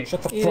Hey. guys. Hey.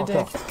 Shut the Eat a fuck dick.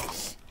 up.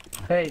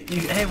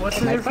 Hey. What's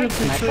the difference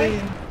between?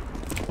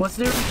 What's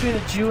the difference between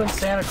a Jew and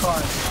Santa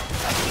Claus?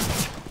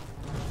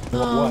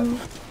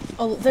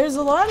 There's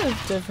a lot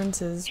of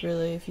differences,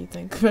 really, if you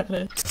think about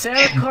it.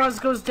 Santa Claus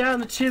goes down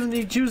the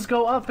chimney. Jews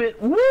go up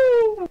it.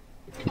 Woo!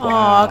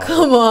 Aw,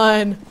 come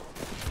on.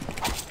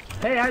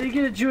 Hey, how do you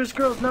get a Jewish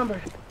girl's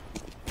number?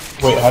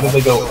 Wait, how did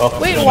they go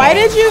up? Wait, why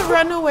did you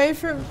run away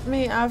from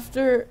me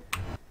after...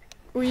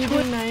 Were you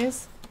being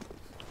nice?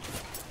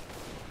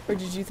 Or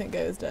did you think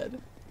I was dead?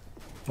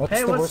 What's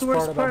Hey, what's the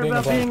worst part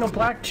about being a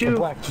black Jew? A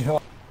black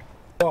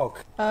dog.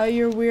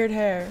 Your weird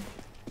hair.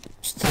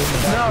 Sit in the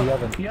back of the No,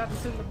 oven. you have to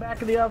sit in the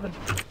back of the oven.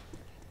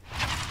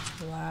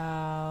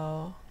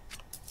 Wow.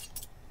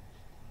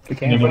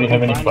 Anybody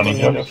have any funny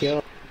jokes?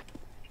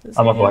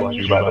 I'm a black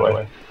Jew, by the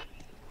way.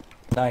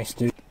 Nice,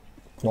 dude.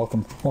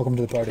 Welcome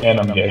to the party. And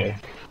I'm gay.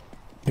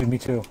 Dude, me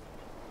too.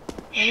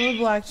 I'm a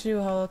black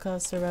Jew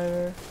Holocaust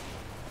survivor.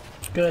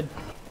 Good.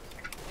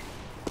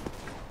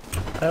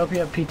 I hope you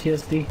have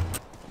PTSD.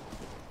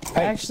 I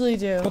Hey, actually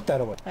do. put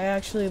that away. I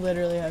actually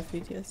literally have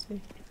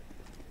PTSD.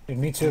 Dude,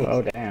 me too.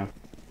 Oh, damn.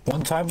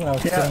 One time when I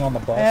was sitting on the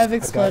bus, I have a guy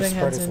exploding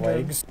spread head his syndrome.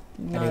 legs,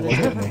 and Not he a looked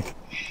at joke. me.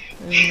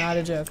 This is not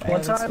a joke. I One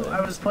have time exploding.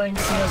 I was playing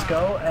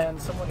CSGO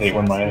and someone Hate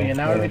when sassed my me, and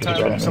now every head just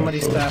time ran somebody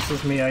explode.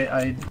 sasses me,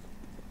 I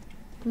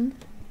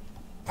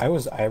I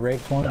was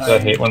eye-raped once. I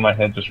hate when my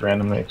head just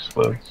randomly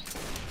explodes.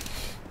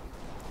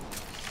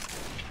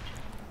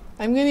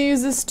 I'm gonna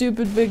use this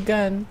stupid big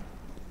gun.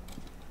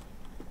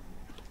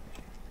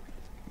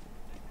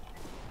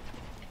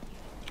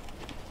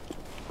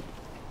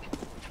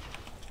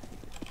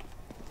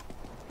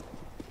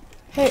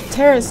 Hey,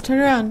 terrorist, turn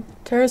around.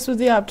 Terrorist with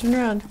the op, turn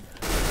around.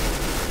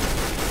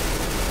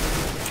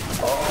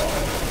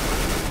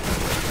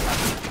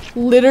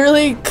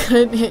 Literally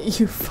couldn't hit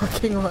you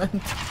fucking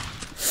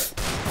once.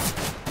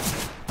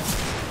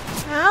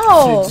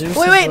 Ow! Dude, Zeus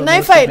Wait, is wait, the knife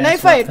most fight,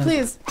 knife advanced fight, weapon.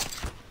 please.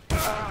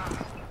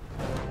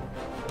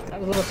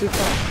 a little too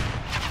fast.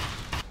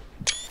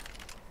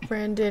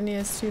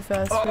 Brandinius too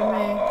fast for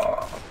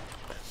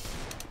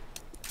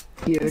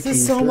me. You're This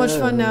is so much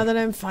fun now that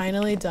I'm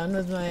finally done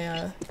with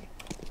my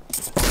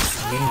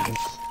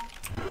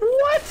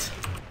What?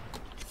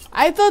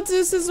 I thought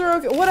Zeus's were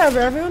okay. Whatever,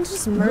 everyone's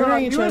just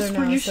murdering each other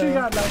now. You should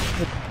got like.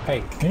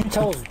 Hey, can you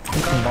tell us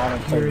modern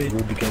players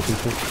rude to kill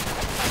people?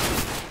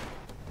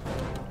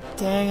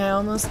 Dang, I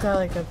almost got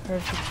like a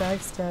perfect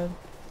backstab.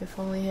 If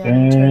only he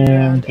hadn't turned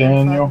around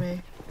and fought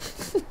me.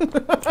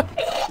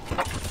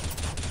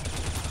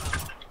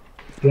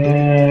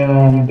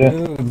 Damn,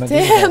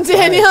 Damn,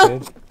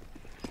 Daniel!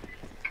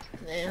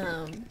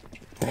 Damn.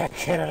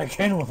 Back at it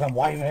again with them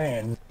white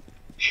hands.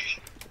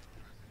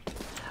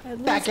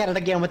 Back at it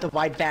again with the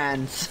white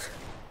vans.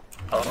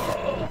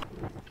 Come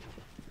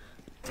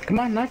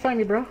on, knife fight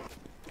me, bro.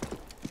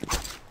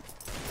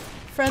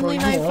 Friendly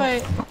knife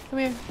fight. Come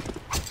here.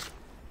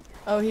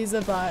 Oh, he's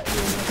a bot.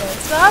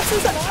 Stop!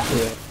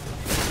 Yeah.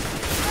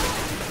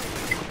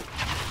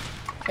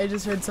 I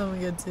just heard someone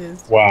get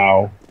teased.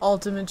 wow.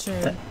 Ultimate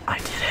shame. I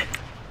did it.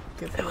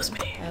 Good for That was you.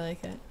 me. I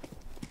like it.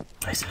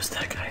 I was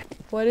that guy.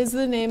 What is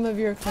the name of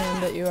your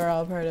clan that you are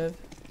all part of?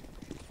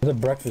 The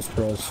Breakfast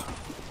Bros.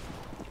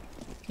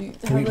 You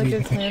have like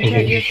a clan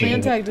tag? Your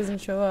clan tag doesn't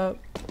show up.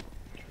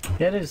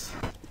 Yeah, it is.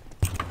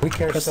 We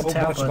care Press so the much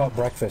tablet. about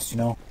breakfast, you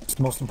know? It's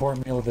the most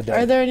important meal of the day.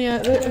 Are there any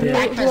other?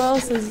 Who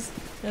else is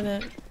in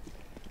it?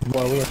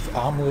 Well, we have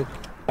omelet,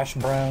 hash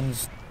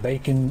browns,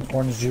 bacon,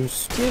 orange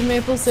juice, Do you have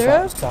maple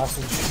syrup?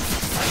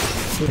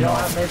 sausage. We don't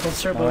have maple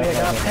syrup, but we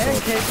got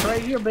pancakes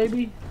right here,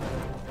 baby.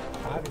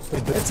 Obviously,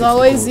 It's biscuits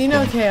always are cool.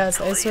 Xeno Chaos,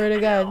 I swear to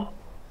God.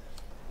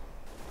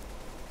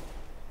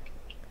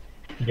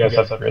 You guys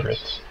have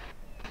grits.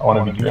 I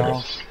want to be No.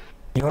 grits.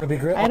 You want to be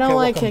great? I don't Okay,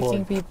 like welcome kicking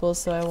aboard. people,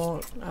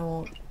 so I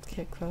won't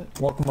kick foot.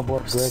 Welcome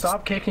aboard, Grits.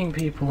 Stop kicking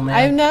people, I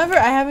man.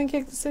 haven't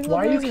kicked a single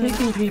Why are you person.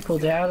 kicking people,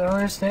 Dad? I don't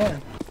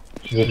understand.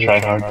 She's a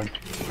tryhard.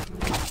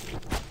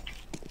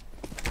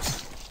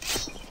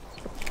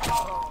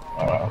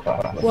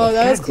 Whoa,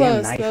 that was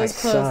Goddamn close. knife, That was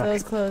I close. suck. That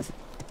was close.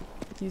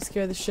 You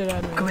scared the shit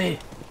out of Come me. here.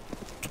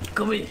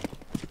 Come here.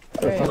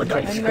 Alright,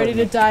 I'm ready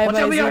to die What's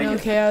by up behind Xeno you?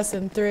 Chaos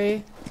in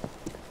 3,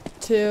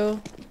 2,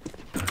 1.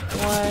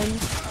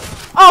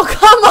 Oh,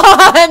 come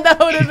on! That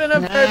would have been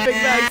a perfect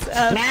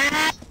backstab.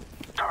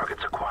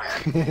 Targets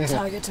acquired.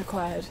 Target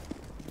acquired.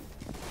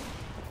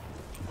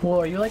 Whoa,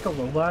 are you like a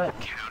robot?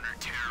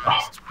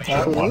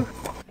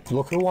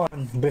 Look who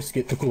won.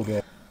 Biscuit, the cool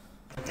guy.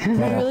 Did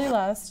I really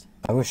last?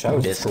 I wish I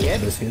was a cool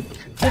biscuit.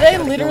 Did I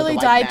literally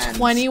die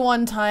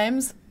 21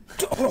 times?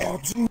 You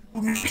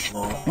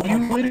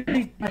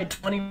literally died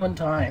 21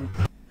 times.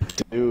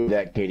 Do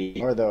that,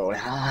 kitty. Or though.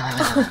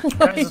 Guys,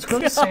 let's go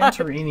to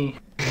Santorini.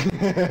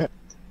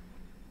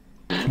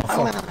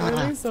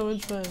 It'll be so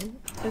much fun.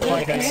 Is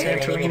Like that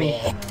Santorini.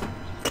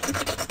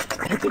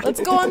 Let's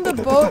go on the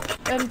boat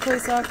and play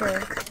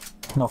soccer.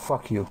 No,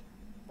 fuck you.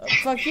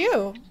 Fuck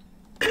you.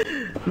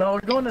 No,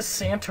 we're going to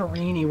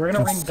Santorini. We're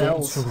gonna ring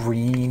bells.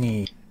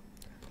 Santorini.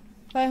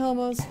 Bye,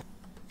 homos.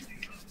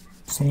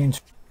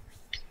 Santorini.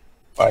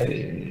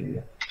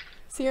 Bye.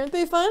 See, aren't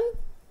they fun?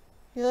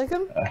 You like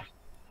them?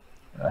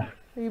 Are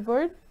you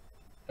bored?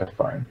 That's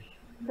fine.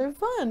 They're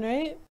fun,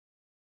 right?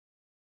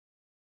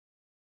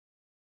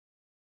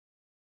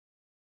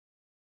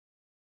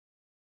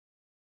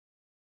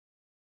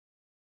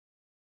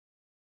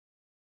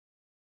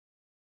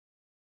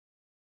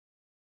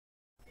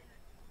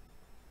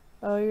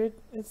 Oh,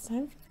 it's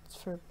time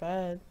for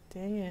bed.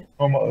 Dang it.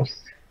 Almost.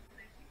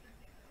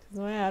 'Cause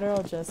my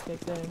Adderall just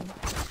kicked in.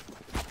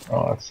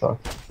 Oh, that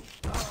sucks.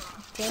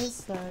 It does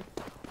suck.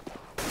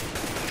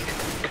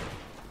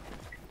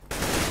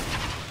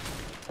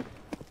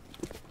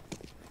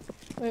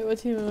 Wait, what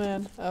team am I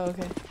on? Oh,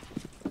 okay.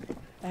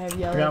 I have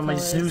yellow I got my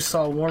colors. Zeus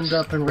all warmed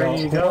up and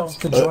ready to Who go. wants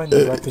to join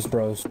the Breakfast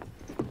Bros?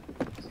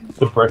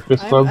 The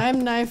Breakfast Club?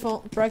 I'm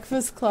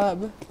Breakfast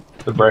Club.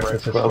 The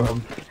Breakfast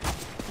Club.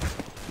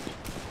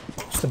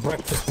 It's the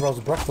Breakfast Bros.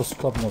 Breakfast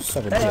Club no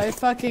sucker. So I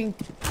fucking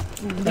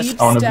leap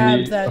I wanna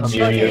stabbed be that a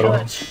chick. Emilio.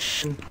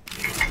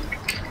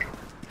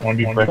 I want to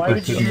be would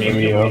breakfast you with do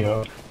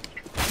Emilio.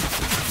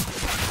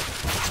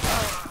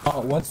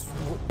 Oh, once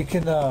we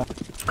can, Come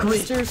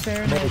here. Mr.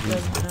 Fahrenheit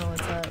doesn't know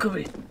what's up. Come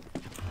here.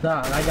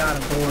 Nah, I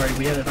got him. Don't worry.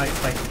 We had a night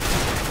fight.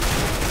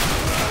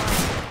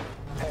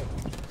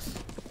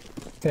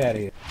 get out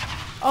of here.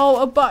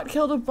 Oh, a bot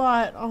killed a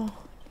bot. Oh.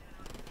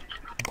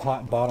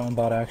 Bot on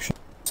bot action.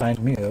 Signed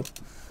me up.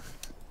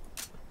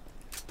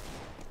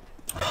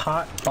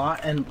 Hot bot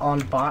and on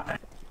bot.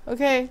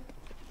 Okay.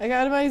 I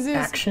got my Zeus.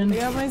 Action. I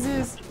got my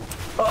Zeus.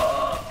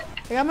 I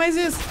got my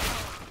Zeus.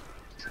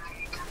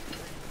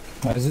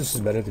 This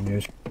is better than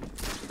yours.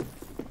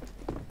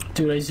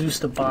 Dude, I Zeus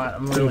the bot.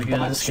 I'm really good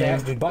at this game.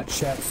 Dude, bot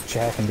chat's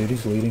chacking, dude.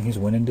 He's leading. He's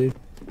winning, dude.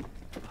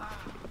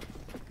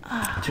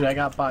 Dude, I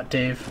got bot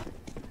Dave.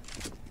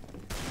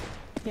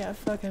 Yeah,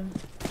 fuck him.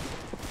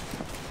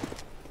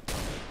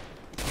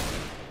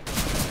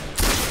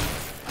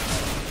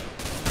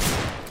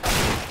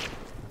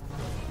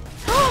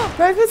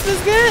 Breakfast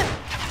biscuit!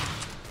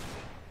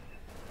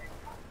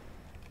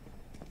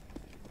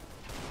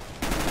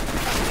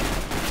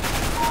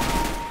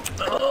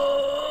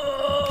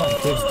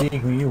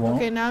 Dig you won't.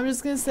 Okay, now I'm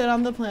just gonna sit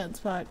on the plant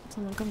spot.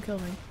 Someone come kill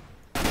me.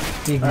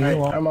 Dig Alright,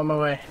 you won't. I'm on my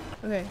way.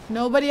 Okay,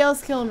 nobody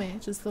else kill me.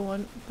 Just the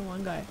one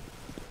guy.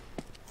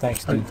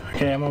 Thanks, dude.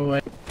 Okay, I'm on my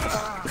way.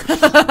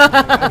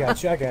 I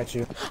got you. I got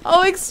you.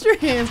 Oh,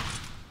 extreme.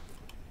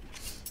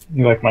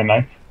 You like my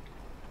knife?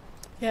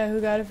 Yeah, who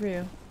got it for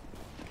you?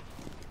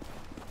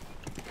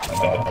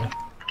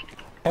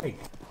 Hey,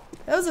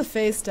 That was a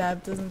face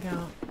stab. Doesn't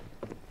count.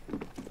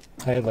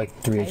 I had like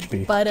 3 I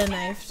HP. butter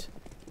knifed.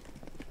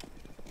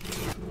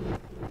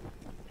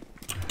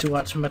 To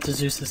watch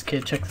Metazeus's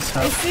kid. Check this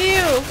I out. see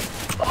you.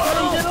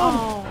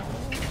 Oh.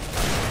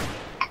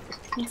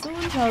 Can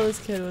someone tell this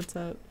kid what's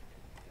up?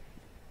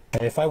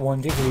 Hey, if I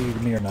won, dig you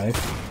give me your knife.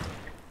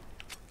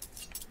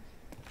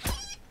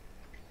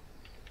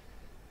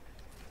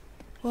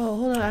 Whoa,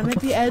 hold on. I'm at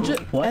the edge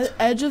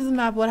of the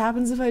map. What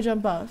happens if I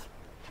jump off?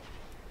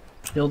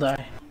 You'll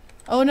die.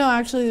 Oh no,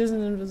 actually there's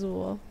an invisible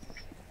wall.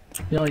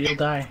 No, you'll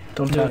die.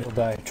 Don't do No, it. you'll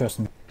die. Trust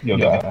me. You'll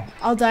die.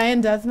 I'll die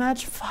in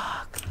deathmatch?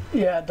 Fuck.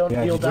 Yeah, don't.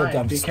 Yeah, You'll die.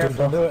 I'm Be just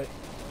careful. Don't do it.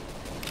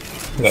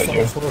 That So you?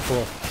 much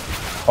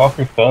for. Off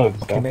your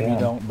thugs. Okay, maybe you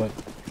goddamn. don't, but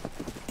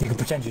you can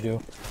pretend you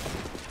do.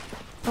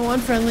 I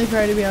want friendly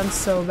fire to be on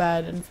so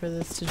bad and for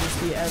this to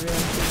just be everyone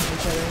shooting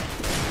each other.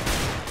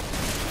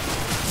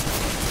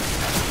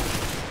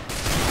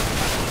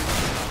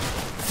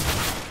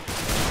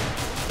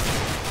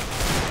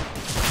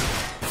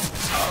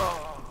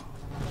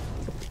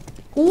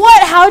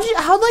 What?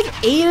 How'd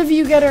like 8 of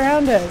you get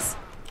around us?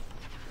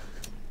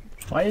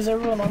 Why is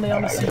everyone only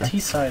on the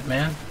CT side,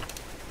 man?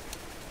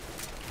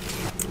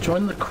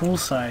 Join the cool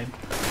side.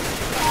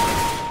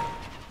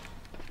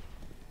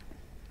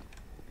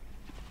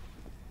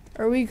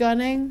 Are we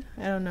gunning?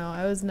 I don't know.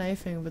 I was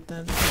knifing, but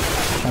then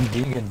I'm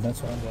vegan,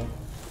 that's what I'm doing.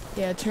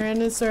 yeah,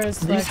 Tyrannosaurus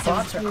These Rex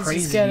bots are is just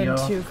crazy, getting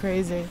yo. too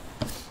crazy.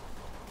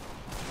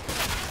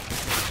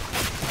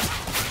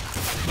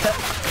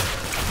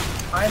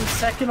 I'm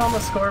second on the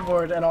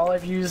scoreboard, and all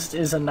I've used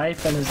is a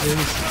knife and a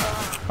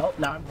Zeus. Oh,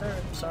 no, I'm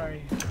third.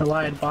 Sorry. I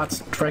lied.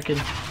 Bot's frickin'.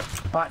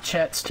 Bot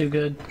chat's too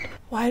good.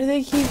 Why do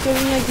they keep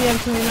giving like the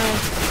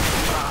M29?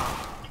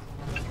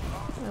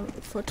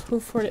 For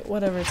 240,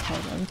 whatever it's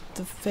called,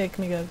 the fake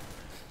nigga.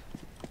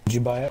 Did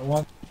you buy it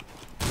once?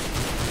 You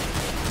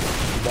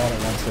bought it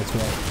once, that's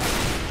right.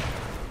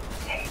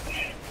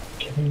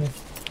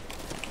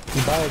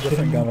 You buy a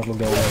different gun, it'll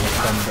go away with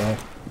some day.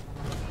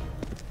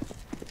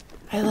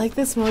 I like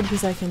this mode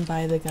because I can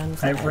buy the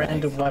guns. I have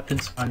random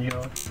weapons on you.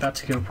 About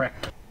to go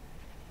wrecked.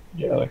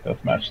 Yeah, I like this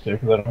match too,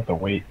 because I don't have to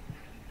wait.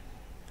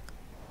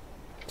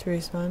 To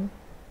respawn.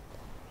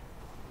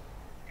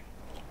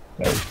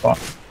 Yeah,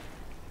 respawn.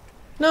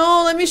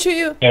 No, let me shoot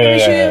you. Yeah, Let me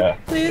shoot yeah.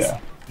 you, please. Yeah.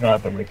 You don't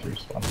have to wait to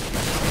respawn.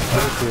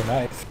 Put it to your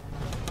knife.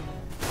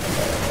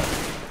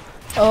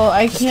 Oh,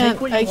 I Just can't.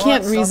 take what you I want,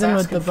 can't stop reason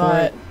with the asking for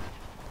bot. it.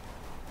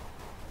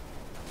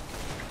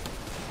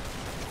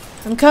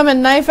 I'm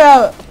coming. Knife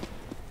out.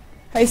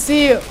 I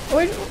see you.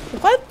 Wait,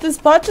 what? This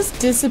bot just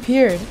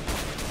disappeared.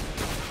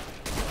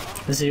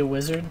 Is he a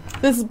wizard?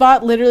 This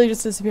bot literally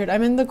just disappeared.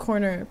 I'm in the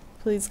corner.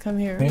 Please come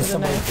here Maybe with a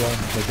somebody knife. joined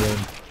the game.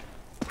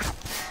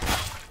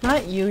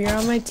 Not you. You're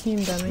on my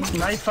team, dummy.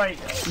 Knife fight.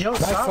 Yo,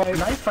 stop.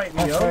 Knife fight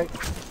me, That's yo. right.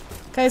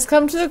 Guys,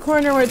 come to the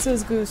corner where it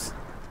says goose.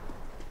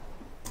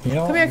 You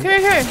know, Come here. Come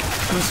here. Come here.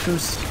 Goose,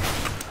 goose.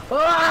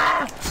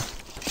 Ah!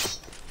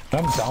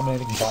 I'm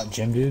dominating bot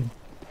gym, dude.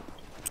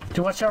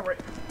 Dude, watch out. Right.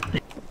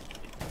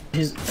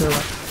 They're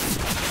like...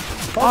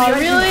 Oh,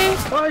 really?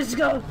 Oh, he's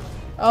gone.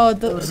 Oh,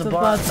 the was a bot.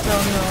 bots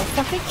don't know.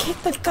 Fucking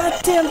kick the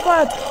goddamn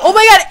bot. Oh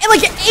my god,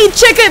 like 8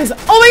 chickens!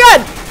 Oh my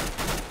god!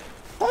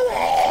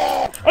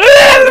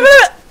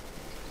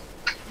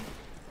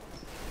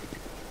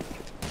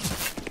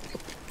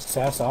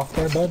 Sass off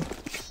there, bud.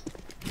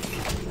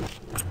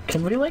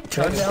 Can we, like,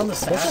 turn down the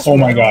sass? Oh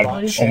my god.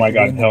 Oh my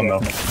god. Hell no.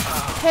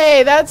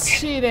 Hey, that's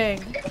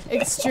cheating.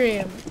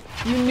 Extreme.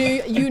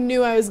 You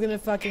knew I was gonna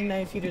fucking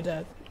knife you to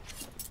death.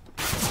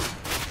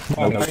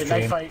 Oh, Alright, extreme.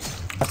 knife fight.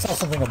 I saw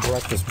something a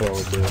breakfast bro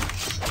would do.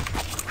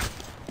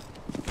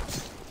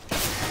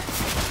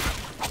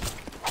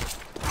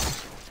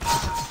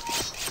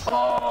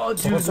 Oh, dude,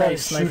 Someone started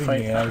nice knife shooting fight.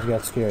 me and I just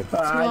got scared. Two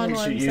I on didn't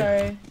one, shoot you.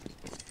 sorry.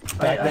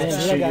 I didn't I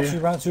shoot got you. you.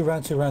 Round two,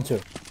 round two, round two,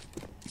 round two.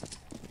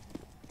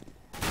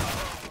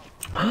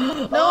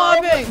 No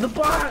hopping! The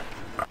bot!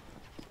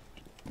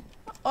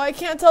 Oh, I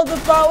can't tell the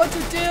bot what to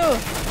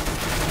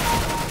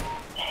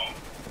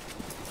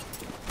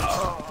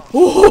do!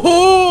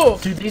 Ooh!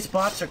 Dude, these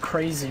bots are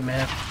crazy,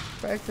 man.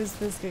 Breakfast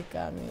biscuit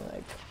got me,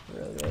 like,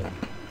 real good.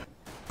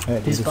 Hey,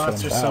 dude, These that's what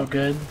bots I'm are so about.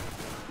 good.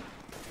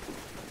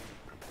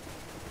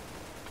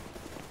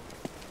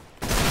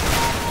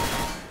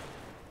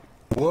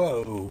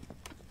 Whoa. Oh,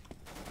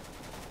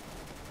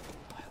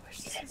 I wish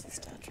this was a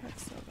stat track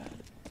so bad.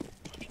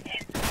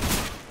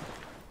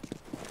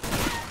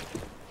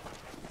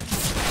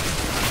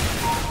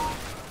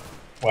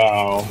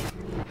 Wow.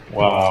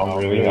 Wow,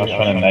 really? I was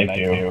trying to knife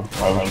you.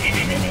 Why would you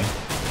shoot me?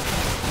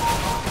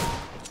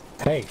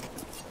 Hey.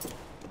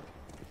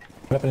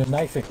 What happened to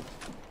knifing?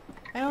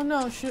 I don't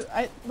know, shoot,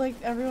 like,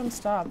 everyone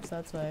stops,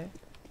 that's why.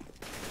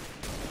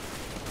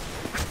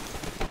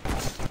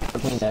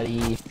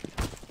 Nutty.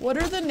 What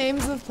are the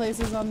names of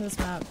places on this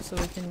map so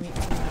we can meet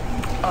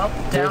tonight? Up,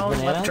 down,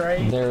 banana, left,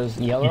 right. There's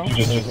yellow. You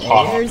can There's just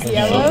talk. There's It's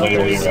yellow?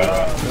 literally There's,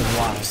 red.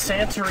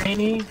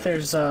 Santorini.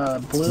 There's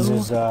blue.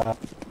 There's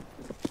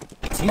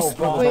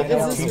T-spawn. Wait,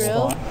 is this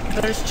real?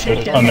 There's There's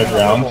chicken.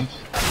 underground.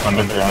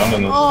 Underground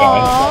in the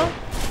sky.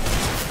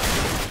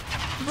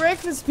 Aww.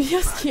 Breakfast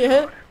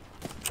biscuit.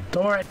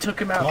 Don't worry, I took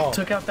him out. Oh.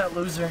 Took out that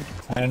loser.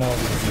 I don't know what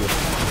it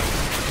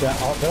is.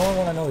 Yeah, the only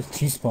one I know is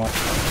T-spawn.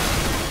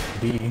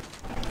 B.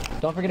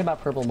 Don't forget about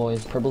purple,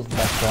 boys. Purple's the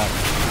best spot.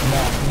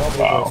 No,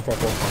 nobody Wow. goes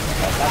purple.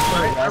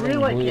 I really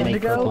like blue make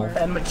indigo purple. and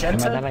And by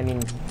that magenta. I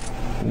mean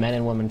men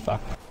and women fuck.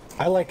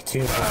 I like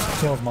teal.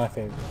 Teal's my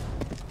favorite.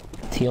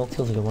 Teal?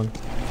 Teal's a good one.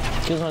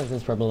 Teal's not as good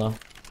as purple though.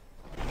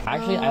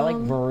 Actually, I like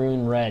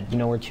maroon red. You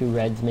know where two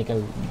reds make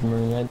a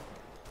maroon red?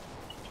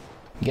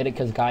 Get it?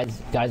 Because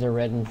guys are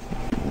red and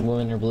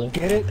women are blue.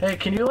 Get it? Hey,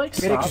 can you like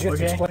Get it? stop? Because you have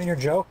to Okay. explain your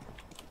joke.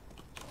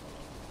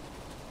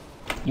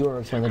 You were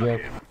explaining the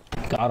joke.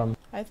 Got him.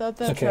 I thought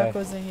that Okay. truck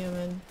was a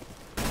human.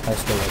 I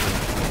still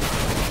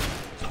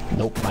like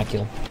Nope, my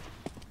kill. it.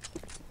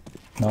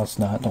 No, it's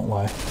not. Don't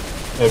lie.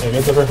 Have you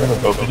guys ever heard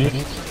of both of these?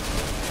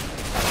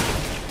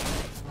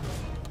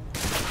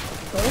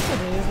 Both of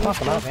these? What's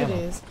Talk about both of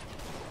ammo. these?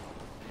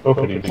 Both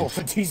of these. Both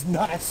of these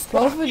nuts.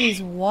 Both of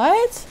these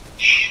what?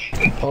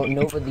 Oh,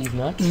 Nova these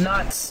nuts?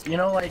 Nuts. You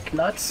know, like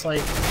nuts,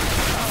 like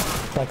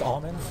Like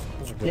almonds?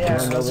 Those are good. yeah,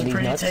 wanna know those what are these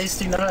pretty nuts?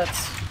 tasty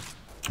nuts.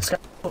 It's got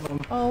all of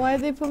them. Oh, why'd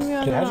they put me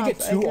on Dude, and how'd you off?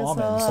 get I two guess I'll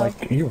almonds? have-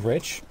 Like, are you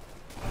rich?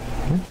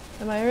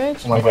 Am I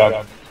rich? Oh my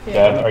god.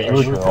 Dad, are you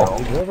a girl?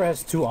 Dude, whoever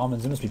has two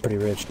almonds, they must be pretty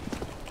rich.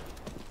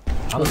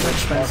 I'm Those are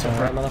expensive,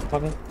 right, bro.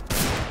 motherfucker?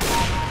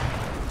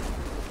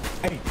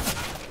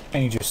 I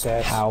need your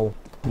sass. How?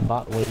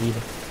 Bot weed.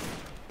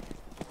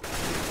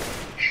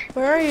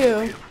 Where are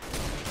you?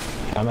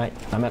 I'm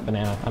at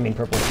banana. I mean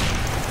purple.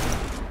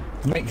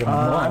 Make your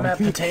I'm at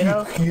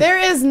potato. There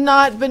is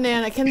not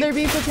banana. Can there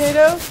be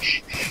potato?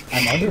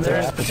 I'm under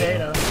There's there.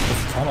 potato.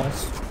 There's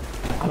tunnels.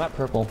 I'm at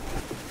purple.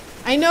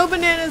 I know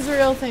banana's a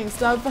real thing.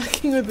 Stop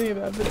fucking with me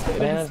about potatoes.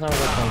 Banana's not a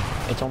real thing.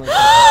 It's only.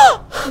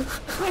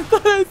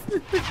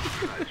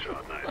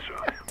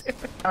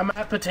 I'm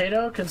at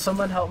potato. Can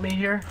someone help me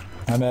here?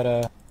 I'm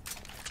at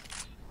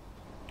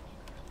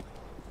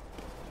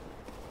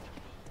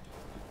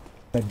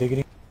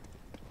diggity.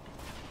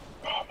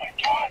 Oh my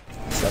god.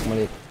 Suck my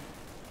dick.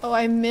 Oh,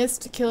 I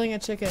missed killing a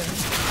chicken.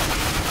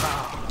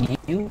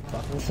 You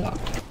fucking suck.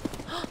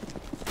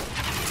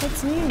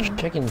 What's mean?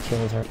 Chicken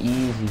kills are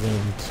easy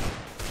wins.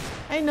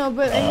 I know,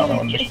 but I'm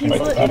I, just he's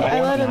like li- that.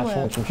 I let him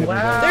Natural live. chicken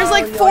Wow. There's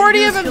like y'all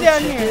 40 of just them killed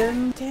down here.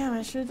 chicken. Damn,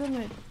 I should have done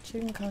my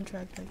chicken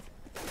contract. Like,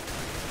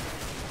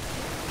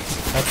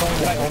 That's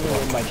only I only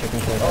win by chicken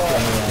kills. That's the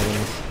only way I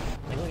win.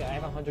 Like, look, I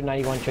have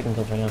 191 chicken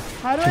kills right now.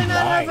 how do I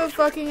not have a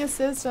fucking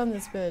assist on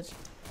this bitch?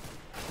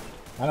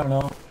 I don't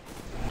know.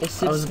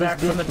 It's I was back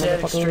from the dead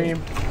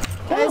extreme.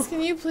 Guys,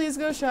 can you please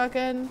go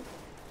shotgun?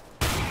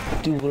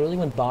 Dude, literally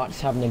when bots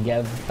have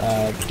Negev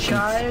cheats.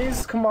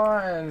 Guys, come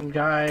on,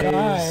 guys.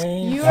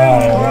 You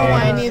Guys. are more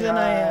whiny than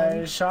I am.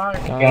 Guys,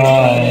 shotgun.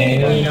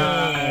 Guys.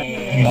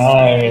 Guys.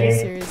 Nice.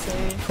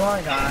 Seriously. Come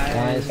on, guys.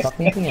 Guys, fuck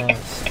anything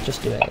else.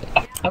 Just do it.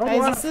 I don't Guys,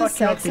 want this to is fuck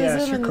you up the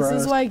ass. sexism, You're and this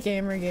gross. is why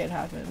Gamergate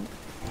happened.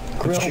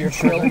 Grill, You're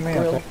grill, triggering me,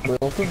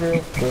 grill, okay.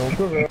 grill, grill, grill,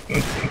 grill,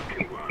 grill.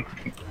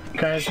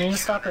 Guys, you need to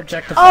stop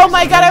objectifying. Oh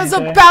my god, I was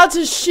women, okay? about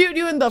to shoot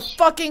you in the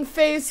fucking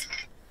face!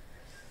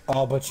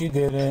 Oh, but you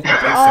didn't.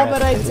 Oh,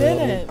 but I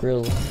didn't.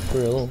 Grill,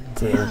 grill,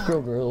 grill,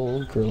 grill,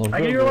 grill, grill. I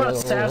can hear a lot of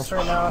sass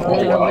right now. I don't Oh,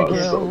 think I wow. like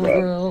it. Grill,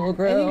 grill, I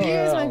grill. think you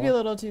guys might be a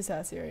little too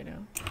sassy right now.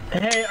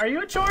 Hey, are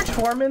you a George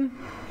Foreman?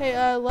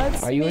 Hey,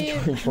 let's Are you a meet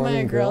George my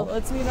Foreman girl. girl?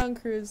 Let's meet on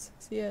cruise.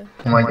 See ya.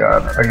 Oh my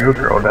god. Are you a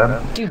girl,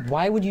 Dad? Dude,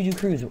 why would you do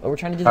cruise? We're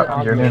trying to do the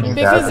odd Your name's mission.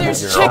 Because Dad,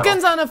 there's and you're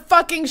chickens on a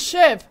fucking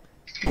ship!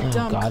 Oh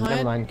Dumb god, never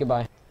cunt. mind.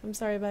 Goodbye. I'm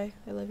sorry, bye.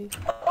 I love you.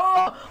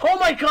 Oh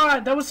my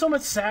god, that was so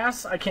much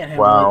sass. I can't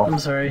handle Wow. it. I'm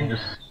sorry.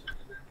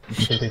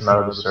 Just kick him out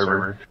of the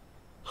server.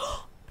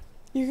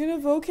 You're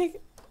gonna vote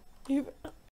kick? You...